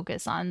and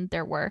focus on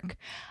their work.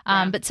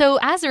 But so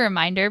as a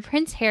reminder,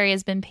 Prince Harry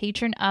has been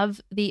patron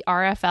of the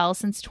RFL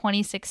since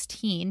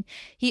 2016.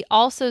 He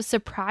also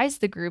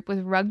surprised the group with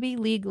rugby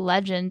league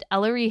legend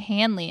Ellery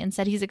Hanley and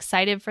said he's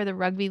excited for the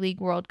Rugby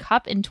League World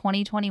Cup in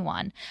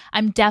 2021.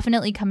 I'm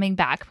definitely coming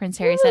back, Prince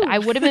Harry said. I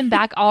would have been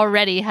back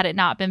already had it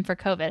not been for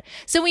COVID.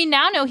 So we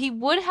now know he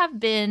would have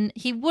been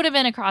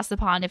across the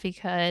pond if he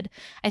could.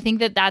 I think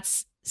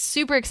that's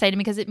super exciting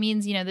because it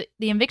means, the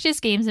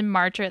Invictus Games in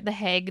March are at The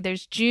Hague.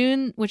 There's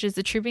June, which is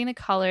the Trooping the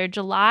Color.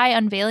 July,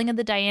 unveiling of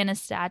the Diana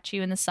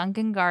statue in the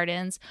Sunken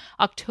Gardens.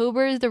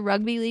 October is the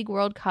Rugby League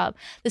World Cup.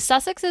 The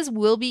Sussexes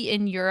will be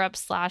in Europe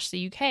 /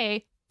 the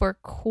UK for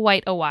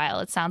quite a while.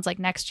 It sounds like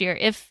next year,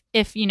 if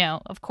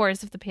of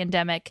course, if the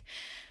pandemic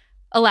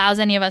allows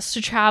any of us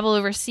to travel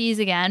overseas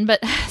again.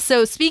 But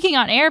so speaking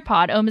on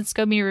AirPod, Omid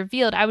Scobie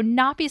revealed, I would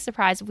not be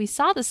surprised if we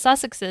saw the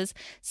Sussexes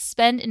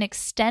spend an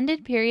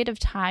extended period of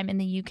time in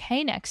the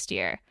UK next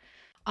year.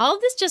 All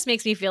of this just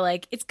makes me feel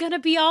like it's going to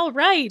be all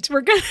right.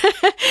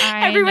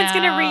 Everyone's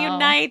going to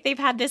reunite. They've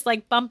had this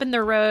like bump in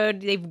the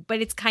road,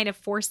 but it's kind of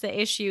forced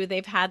the issue.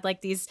 They've had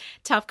like these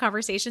tough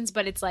conversations,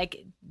 but it's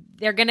like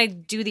they're going to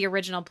do the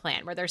original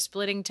plan where they're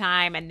splitting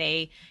time, and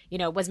they,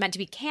 it was meant to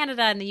be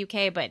Canada and the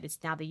UK, but it's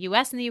now the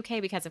US and the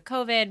UK because of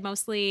COVID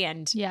mostly.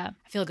 And I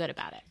feel good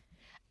about it.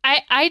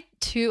 I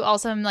too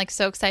also am like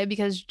so excited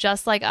because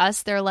just like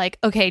us, they're like,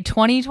 okay,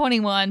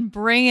 2021,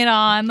 bring it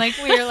on. Like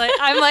we're like,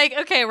 I'm like,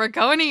 okay, we're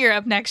going to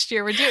Europe next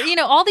year. We're doing,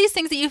 all these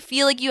things that you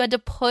feel like you had to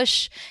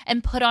push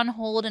and put on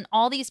hold, and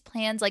all these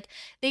plans. Like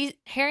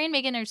Harry and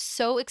Meghan are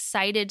so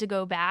excited to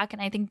go back,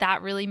 and I think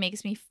that really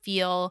makes me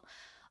feel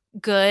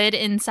good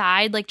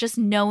inside, like just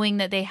knowing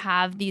that they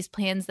have these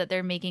plans that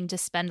they're making to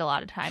spend a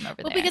lot of time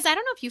over there. Because I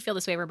don't know if you feel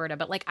this way, Roberta,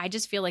 but like I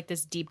just feel like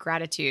this deep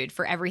gratitude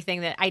for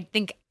everything that I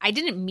think I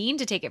didn't mean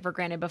to take it for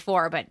granted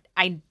before, but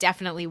I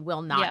definitely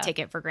will not take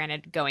it for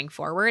granted going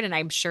forward. And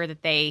I'm sure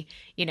that they,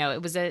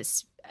 it was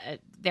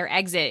their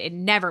exit. It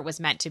never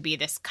was meant to be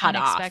this cut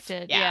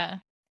unexpected, off.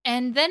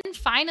 And then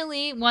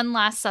finally, one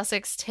last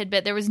Sussex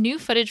tidbit. There was new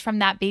footage from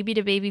that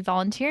baby-to-baby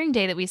volunteering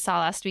day that we saw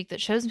last week that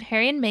shows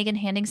Harry and Meghan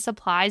handing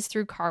supplies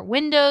through car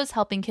windows,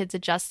 helping kids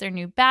adjust their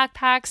new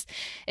backpacks.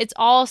 It's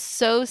all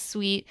so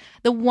sweet.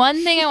 The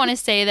one thing I want to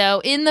say,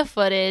 though, in the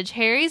footage,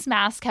 Harry's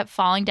mask kept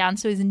falling down,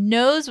 so his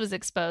nose was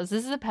exposed.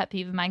 This is a pet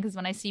peeve of mine, because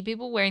when I see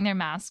people wearing their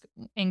mask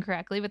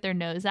incorrectly with their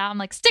nose out, I'm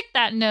like, stick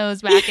that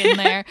nose back in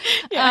there.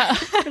 You're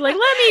like,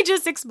 let me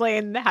just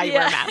explain how you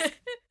wear a mask.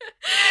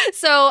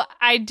 So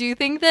I do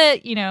think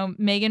that,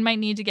 Meghan might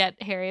need to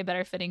get Harry a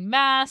better fitting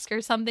mask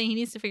or something. He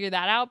needs to figure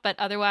that out. But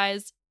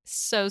otherwise,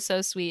 so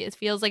sweet. It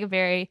feels like a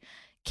very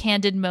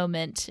candid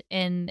moment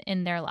in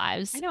their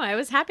lives. I know. I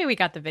was happy we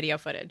got the video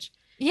footage.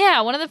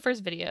 Yeah, one of the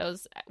first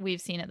videos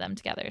we've seen of them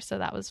together. So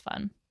that was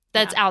fun.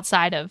 That's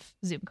outside of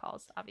Zoom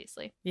calls,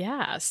 obviously.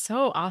 Yeah,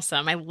 so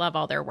awesome. I love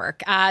all their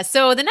work.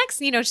 So the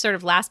next, sort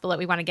of last bullet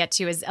we want to get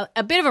to is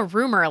a bit of a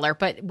rumor alert,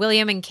 but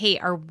William and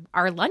Kate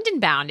are London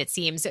bound, it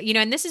seems.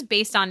 And this is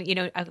based on,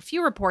 a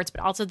few reports,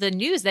 but also the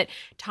news that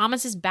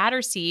Thomas's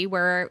Battersea,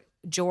 where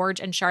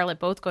George and Charlotte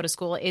both go to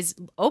school, is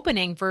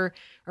reopening for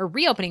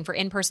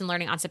in-person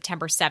learning on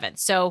September 7th.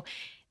 So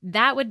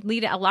that would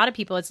leading a lot of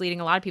people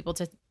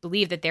to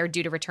believe that they're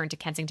due to return to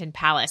Kensington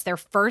Palace, their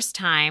first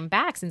time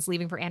back since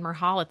leaving for Anmore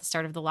Hall at the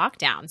start of the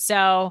lockdown.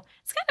 So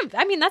it's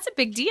kind of, that's a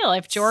big deal.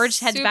 If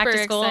George heads back to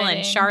school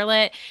and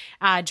Charlotte,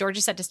 George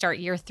is set to start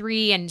year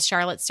 3 and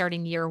Charlotte's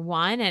starting year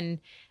 1. And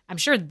I'm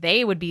sure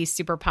they would be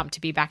super pumped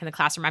to be back in the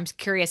classroom. I'm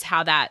curious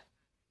how that,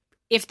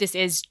 if this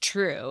is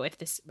true, if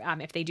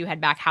they do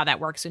head back, how that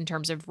works in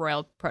terms of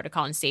royal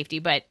protocol and safety.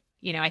 But,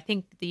 I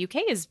think the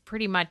UK is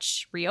pretty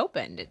much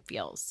reopened, it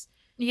feels.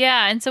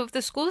 Yeah. And so if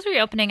the school's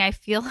reopening, I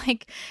feel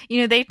like,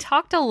 they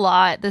talked a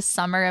lot this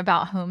summer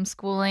about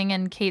homeschooling,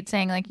 and Kate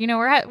saying like,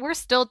 we're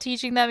still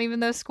teaching them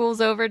even though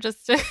school's over,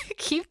 just to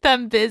keep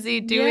them busy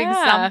doing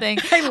something.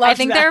 I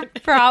think they're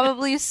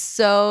probably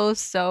so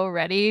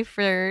ready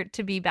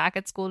to be back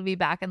at school, to be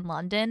back in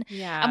London.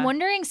 Yeah. I'm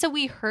wondering, so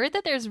we heard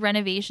that there's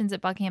renovations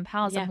at Buckingham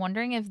Palace. I'm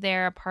wondering if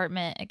their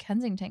apartment at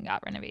Kensington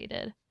got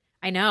renovated.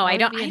 I know. I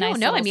don't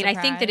know. I mean, I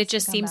think that it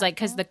just seems like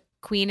because the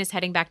Queen is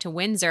heading back to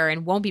Windsor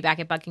and won't be back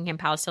at Buckingham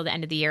Palace till the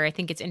end of the year. I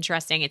think it's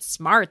interesting. It's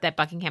smart that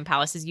Buckingham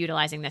Palace is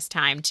utilizing this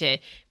time to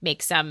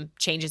make some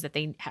changes that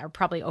they are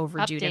probably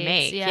overdue to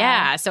make.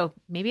 Yeah. So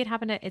maybe it's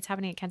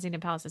happening at Kensington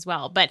Palace as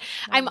well. But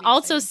I'm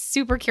also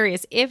super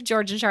curious, if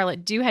George and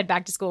Charlotte do head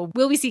back to school,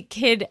 will we see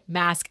kid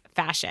mask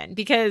fashion?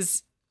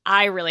 Because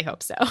I really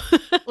hope so.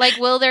 Like,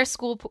 will their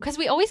school, because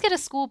we always get a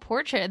school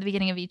portrait at the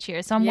beginning of each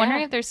year. So I'm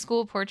wondering if their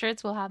school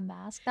portraits will have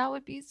masks. That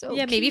would be so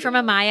cute. Maybe from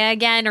Amaya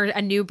again, or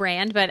a new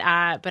brand. But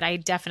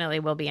I definitely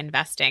will be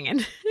investing.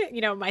 And,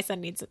 my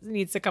son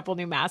needs a couple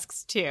new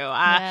masks too.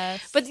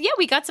 Yes. But yeah,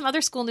 we got some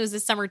other school news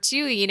this summer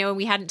too. And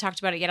we hadn't talked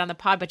about it yet on the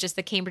pod, but just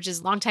the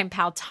Cambridge's longtime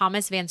pal,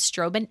 Thomas Van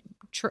Strobensee,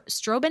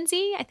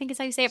 I think is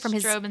how you say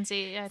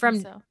it,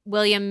 from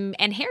William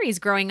and Harry's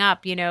growing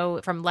up,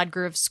 from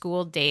Ludgrove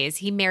school days.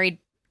 He married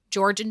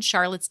George and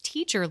Charlotte's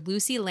teacher,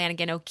 Lucy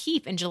Lanigan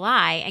O'Keefe, in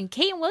July, and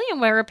Kate and William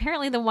were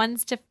apparently the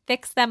ones to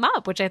fix them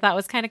up, which I thought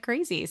was kind of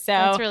crazy. So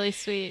that's really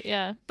sweet,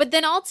 yeah. But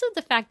then also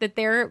the fact that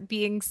they're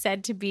being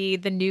said to be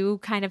the new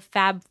kind of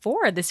Fab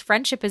Four. This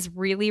friendship is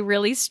really,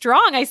 really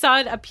strong. I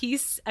saw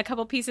a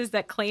couple pieces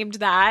that claimed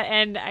that,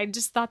 and I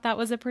just thought that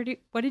was a pretty.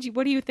 What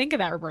do you think of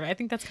that, Roberta? I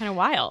think that's kind of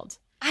wild.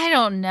 I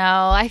don't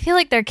know. I feel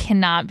like there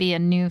cannot be a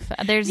new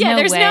there's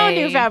no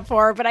new Fab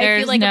Four, but I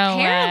feel like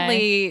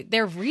apparently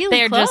they're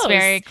close. Just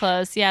very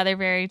close. Yeah, they're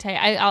very tight.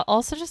 I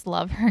also just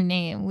love her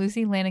name,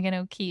 Lucy Lanigan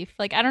O'Keefe.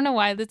 Like, I don't know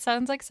why that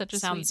sounds like such a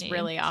sweet name. Sounds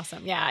really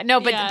awesome. Yeah. No,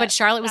 but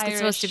Charlotte was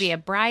supposed to be a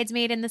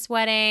bridesmaid in this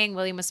wedding.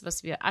 William was supposed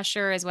to be an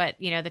usher, is what,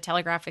 the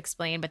Telegraph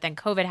explained, but then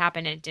COVID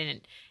happened and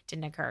it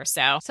didn't occur.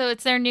 So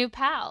it's their new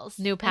pals.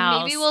 And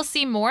maybe we'll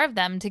see more of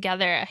them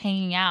together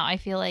hanging out. I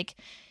feel like,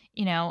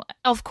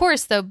 of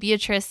course, though,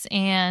 Beatrice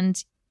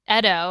and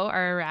Edo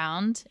are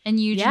around, and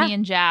Eugenie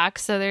and Jack.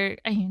 So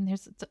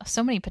there's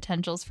so many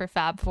potentials for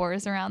Fab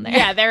Fours around there.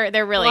 Yeah,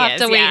 there really we'll is. Have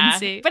to wait and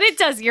see. But it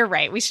does. You're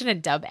right. We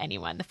shouldn't dub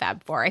anyone the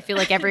Fab Four. I feel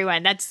like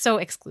everyone. That's so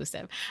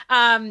exclusive.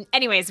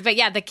 Anyways, but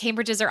yeah, the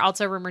Cambridges are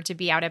also rumored to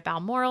be out at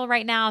Balmoral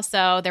right now.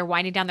 So they're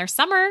winding down their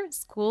summer.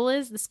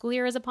 The school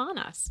year is upon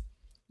us.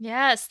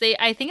 Yes,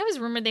 I think it was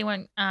rumored they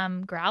went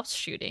grouse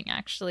shooting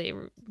actually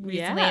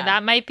recently. Yeah.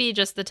 That might be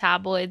just the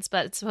tabloids,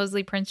 but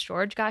supposedly Prince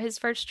George got his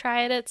first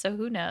try at it, so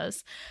who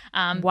knows?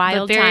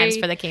 Wild times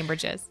for the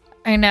Cambridges.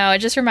 I know. It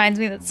just reminds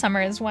me that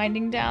summer is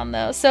winding down,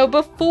 though. So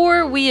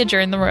before we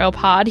adjourn the Royal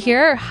Pod,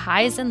 here are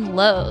highs and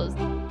lows.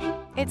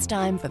 It's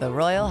time for the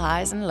Royal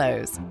Highs and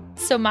Lows.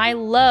 So my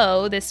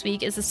low this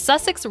week is the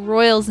Sussex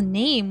Royals'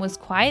 name was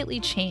quietly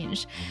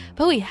changed.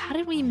 Bowie, how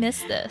did we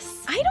miss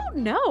this? I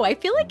don't know. I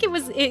feel like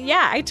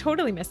I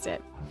totally missed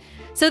it.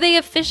 So they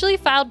officially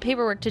filed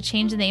paperwork to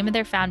change the name of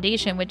their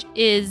foundation, which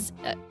is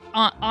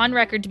on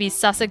record to be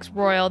Sussex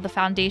Royal, the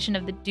foundation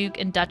of the Duke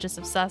and Duchess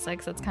of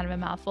Sussex. That's kind of a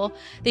mouthful.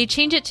 They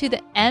changed it to the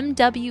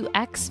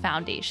MWX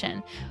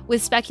Foundation,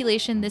 with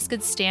speculation this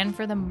could stand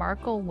for the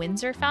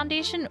Markle-Windsor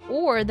Foundation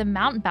or the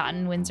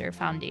Mountbatten-Windsor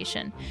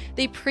Foundation.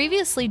 They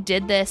previously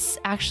did this,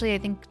 actually, I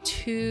think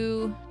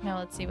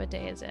let's see, what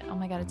day is it? Oh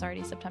my God, it's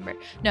already September.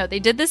 No, they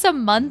did this a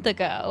month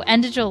ago,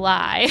 end of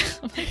July.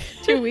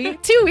 2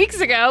 weeks? 2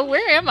 weeks ago.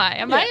 Where am I?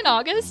 Am I in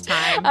August?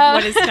 Time.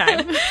 What is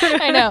time?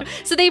 I know.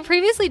 So they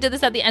previously did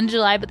this at the end of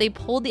July, but they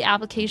pulled the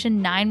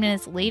application 9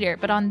 minutes later.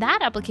 But on that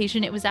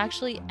application, it was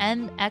actually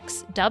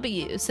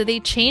MXW. So they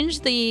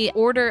changed the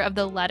order of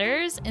the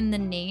letters in the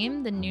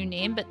name, the new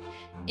name, but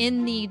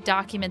in the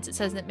documents, it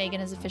says that Meghan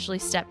has officially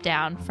stepped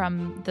down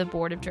from the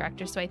board of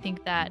directors. So I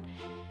think that,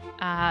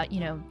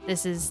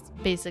 this is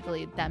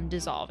basically them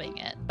dissolving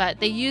it. But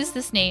they use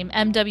this name,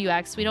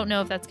 MWX. We don't know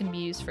if that's going to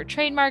be used for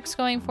trademarks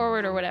going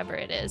forward or whatever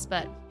it is,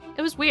 but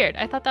it was weird.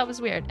 I thought that was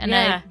weird. And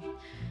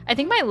I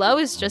think my low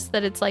is just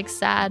that it's like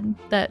sad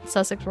that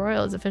Sussex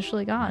Royal is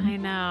officially gone. I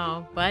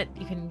know, but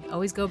you can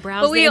always go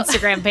browse the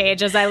Instagram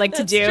page, as I like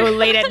to do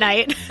late at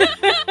night.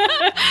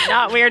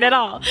 Not weird at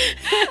all.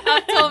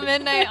 Up till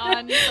midnight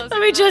on Sussex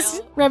Let me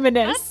just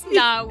reminisce. That's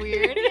not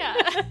weird.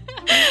 Yeah.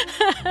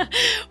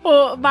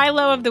 Well, my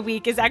low of the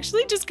week is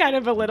actually just kind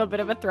of a little bit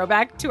of a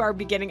throwback to our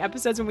beginning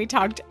episodes when we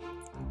talked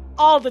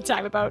all the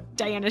time about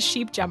Diana's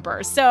sheep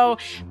jumper. So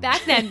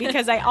back then,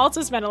 because I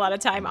also spent a lot of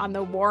time on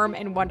the Warm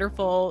and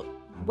Wonderful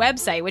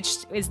website, which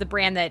is the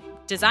brand that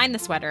designed the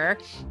sweater,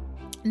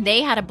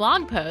 they had a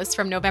blog post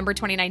from November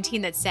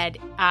 2019 that said,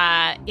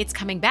 it's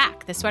coming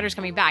back. The sweater's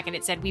coming back. And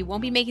it said, we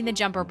won't be making the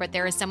jumper, but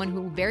there is someone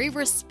who very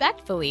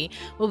respectfully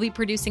will be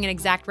producing an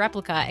exact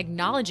replica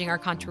acknowledging our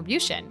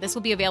contribution. This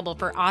will be available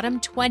for autumn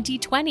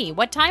 2020.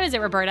 What time is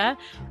it, Roberta?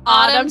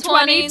 Autumn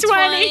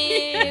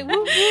 2020.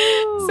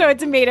 So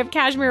it's a made of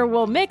cashmere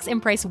wool mix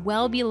and priced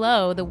well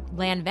below the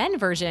Lanvin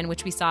version,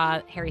 which we saw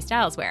Harry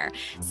Styles wear.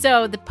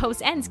 So the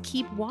post ends,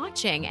 keep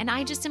watching. And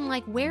I just am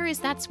like, where is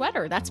that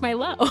sweater? That's my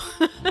low.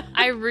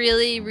 I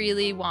really,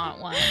 really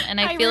want one.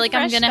 And I feel like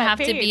I'm going to have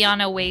to be on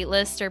a wait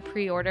list or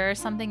pre-order or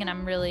something. And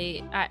I'm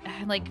really, I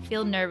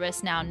feel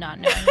nervous now not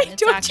knowing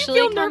it's Don't actually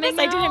you feel nervous?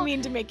 coming out. I didn't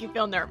mean to make you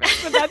feel nervous,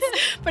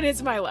 but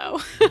it's my low.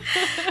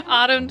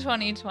 Autumn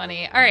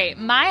 2020. All right.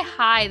 My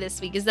high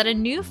this week is that a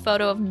new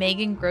photo of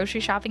Meghan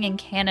grocery shopping in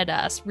Canada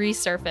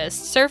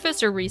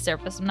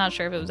resurfaced. I'm not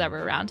sure if it was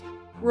ever around.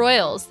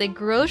 Royals, they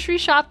grocery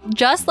shop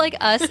just like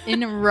us in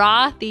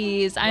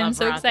Rothy's. I'm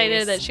so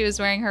excited that she was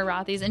wearing her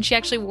Rothy's, and she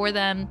actually wore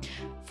them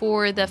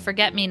for the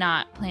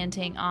Forget-Me-Not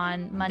planting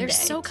on Monday. They're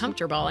so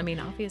comfortable. I mean,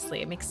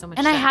 obviously, it makes so much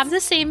and sense. I have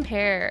the same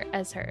pair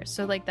as her,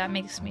 so like that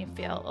makes me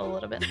feel a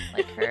little bit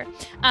like her.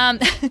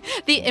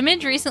 The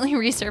image recently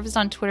resurfaced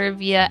on Twitter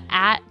via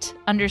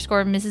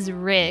 @_Mrs.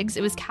 Riggs.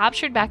 It was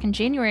captured back in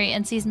January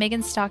and sees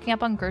Meghan stocking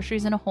up on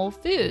groceries in a Whole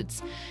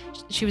Foods.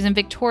 She was in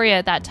Victoria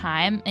at that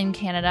time in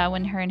Canada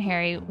when her and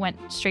Harry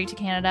went straight to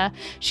Canada.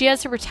 She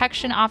has her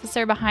protection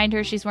officer behind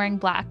her. She's wearing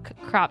black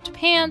cropped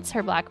pants,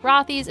 her black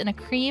Rothy's, and a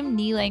cream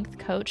knee-length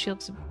coat. She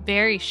looks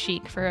very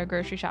chic for a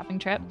grocery shopping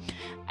trip.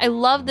 I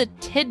love the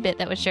tidbit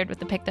that was shared with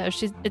the pic, though.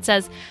 It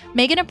says,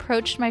 Meghan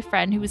approached my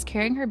friend who was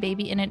carrying her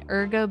baby in an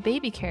Ergo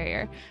baby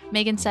carrier.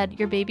 Meghan said,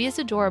 your baby is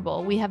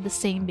adorable. We have the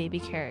same baby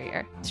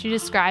carrier. She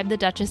described the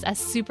Duchess as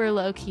super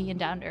low-key and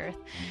down-to-earth.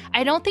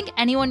 I don't think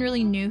anyone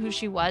really knew who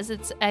she was.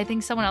 I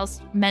think someone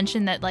else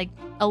mentioned that like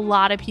a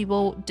lot of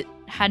people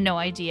had no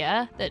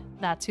idea that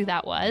that's who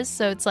that was.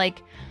 So it's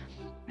like,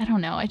 I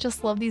don't know. I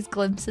just love these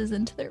glimpses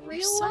into their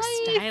real life.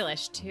 So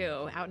stylish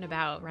too, out and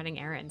about running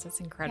errands. That's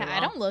incredible. Yeah, I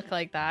don't look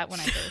like that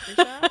when I grocery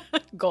shop.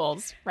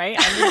 Goals, right?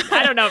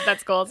 I don't know if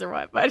that's goals or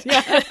what, but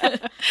yeah.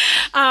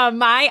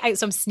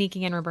 So I'm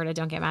sneaking in, Roberta,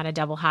 don't get mad at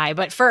double high.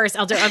 But first,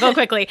 I'll go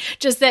quickly.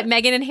 Just that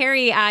Meghan and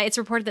Harry, it's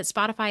reported that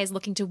Spotify is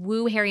looking to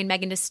woo Harry and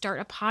Meghan to start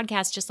a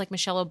podcast just like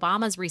Michelle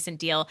Obama's recent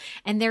deal.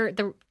 And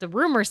the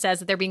rumor says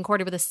that they're being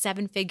courted with a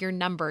 7-figure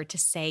number to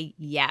say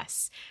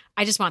yes.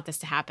 I just want this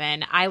to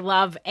happen. I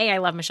love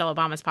Michelle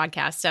Obama's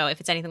podcast, so if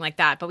it's anything like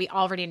that. But we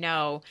already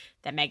know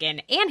that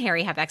Meghan and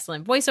Harry have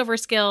excellent voiceover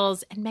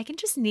skills, and Meghan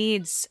just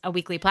needs a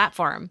weekly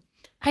platform.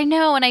 I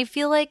know, and I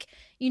feel like,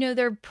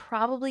 they're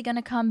probably going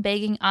to come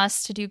begging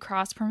us to do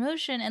cross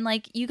promotion, and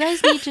like, you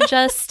guys need to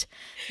just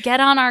get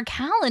on our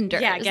calendar.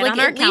 Yeah, get on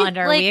our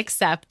calendar. We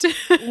accept.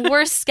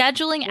 We're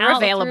scheduling We're out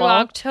available through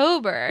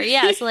October.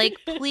 Yeah, so like,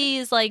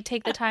 please, like,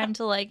 take the time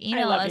to like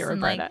email us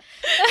and like.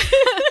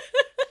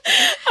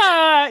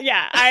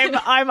 Yeah,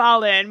 I'm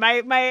all in.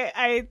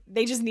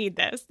 They just need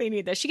this. They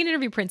need this. She can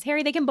interview Prince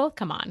Harry. They can both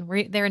come on.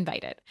 They're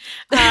invited.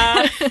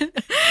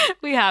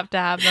 We have to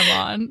have them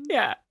on.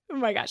 Yeah. Oh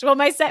my gosh. Well,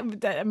 my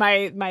second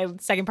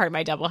part of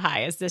my double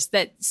high is this: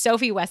 that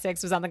Sophie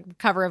Wessex was on the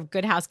cover of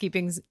Good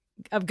Housekeeping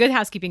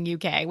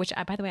UK, which,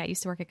 by the way, I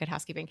used to work at Good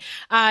Housekeeping.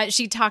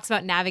 She talks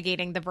about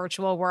navigating the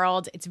virtual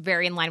world. It's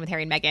very in line with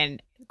Harry and Meghan.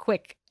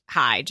 Quick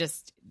high,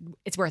 just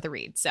it's worth a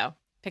read. So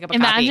pick up a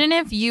copy. Imagine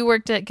if you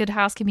worked at Good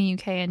Housekeeping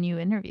UK and you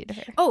interviewed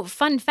her. Oh,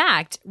 fun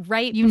fact!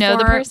 Know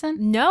the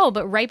person? No,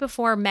 but right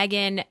before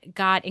Meghan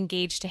got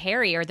engaged to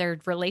Harry, or their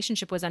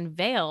relationship was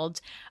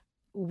unveiled,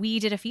 we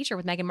did a feature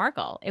with Meghan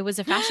Markle. It was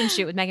a fashion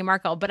shoot with Meghan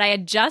Markle, but I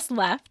had just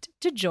left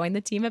to join the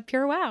team at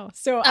Pure Wow.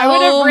 So I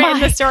would have written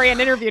the story and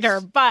interviewed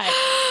her, but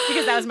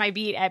because that was my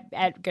beat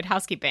at Good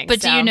Housekeeping. But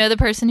do you know the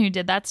person who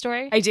did that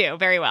story? I do,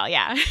 very well,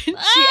 yeah. She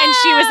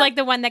was like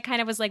the one that kind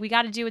of was like, we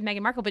got to do with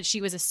Meghan Markle, but she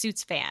was a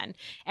Suits fan.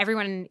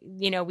 Everyone,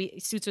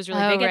 Suits was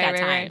really big at that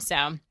time. Right.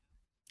 So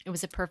it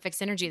was a perfect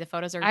synergy. The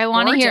photos are I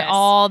want to hear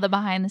all the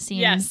behind the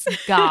scenes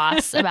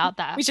goss about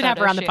that. We should have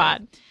her on the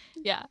pod.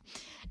 Yeah.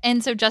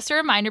 And so just a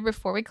reminder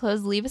before we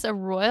close, leave us a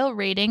royal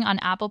rating on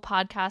Apple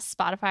Podcasts,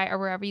 Spotify, or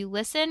wherever you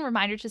listen.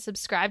 Reminder to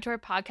subscribe to our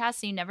podcast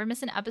so you never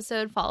miss an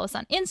episode. Follow us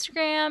on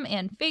Instagram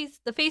and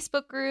the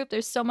Facebook group.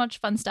 There's so much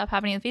fun stuff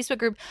happening in the Facebook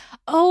group.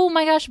 Oh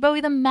my gosh,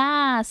 Bowie, the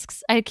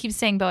masks. I keep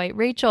saying Bowie.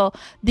 Rachel,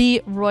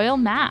 the royal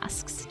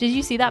masks. Did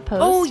you see that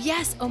post? Oh,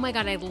 yes. Oh my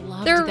God, I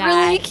love that. They're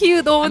really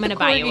cute. The one I'm going to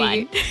buy you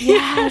one.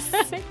 Yes.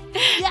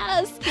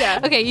 Yes.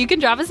 Yeah. Okay, you can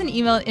drop us an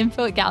email at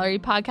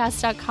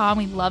info@gallerypodcast.com.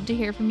 We'd love to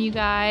hear from you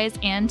guys.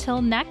 And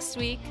until next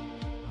week,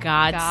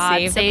 God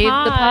save the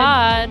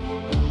pod.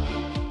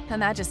 Her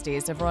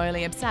Majesties of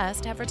Royally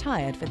Obsessed have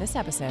retired for this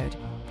episode.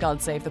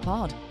 God save the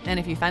pod. And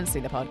if you fancy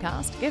the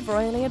podcast, give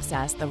Royally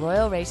Obsessed the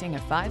royal rating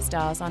of 5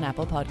 stars on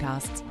Apple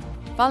Podcasts.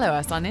 Follow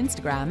us on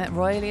Instagram at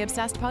Royally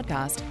Obsessed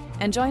Podcast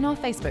and join our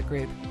Facebook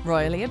group,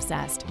 Royally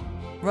Obsessed.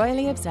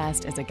 Royally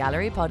Obsessed is a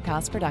Gallery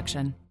Podcast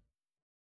production.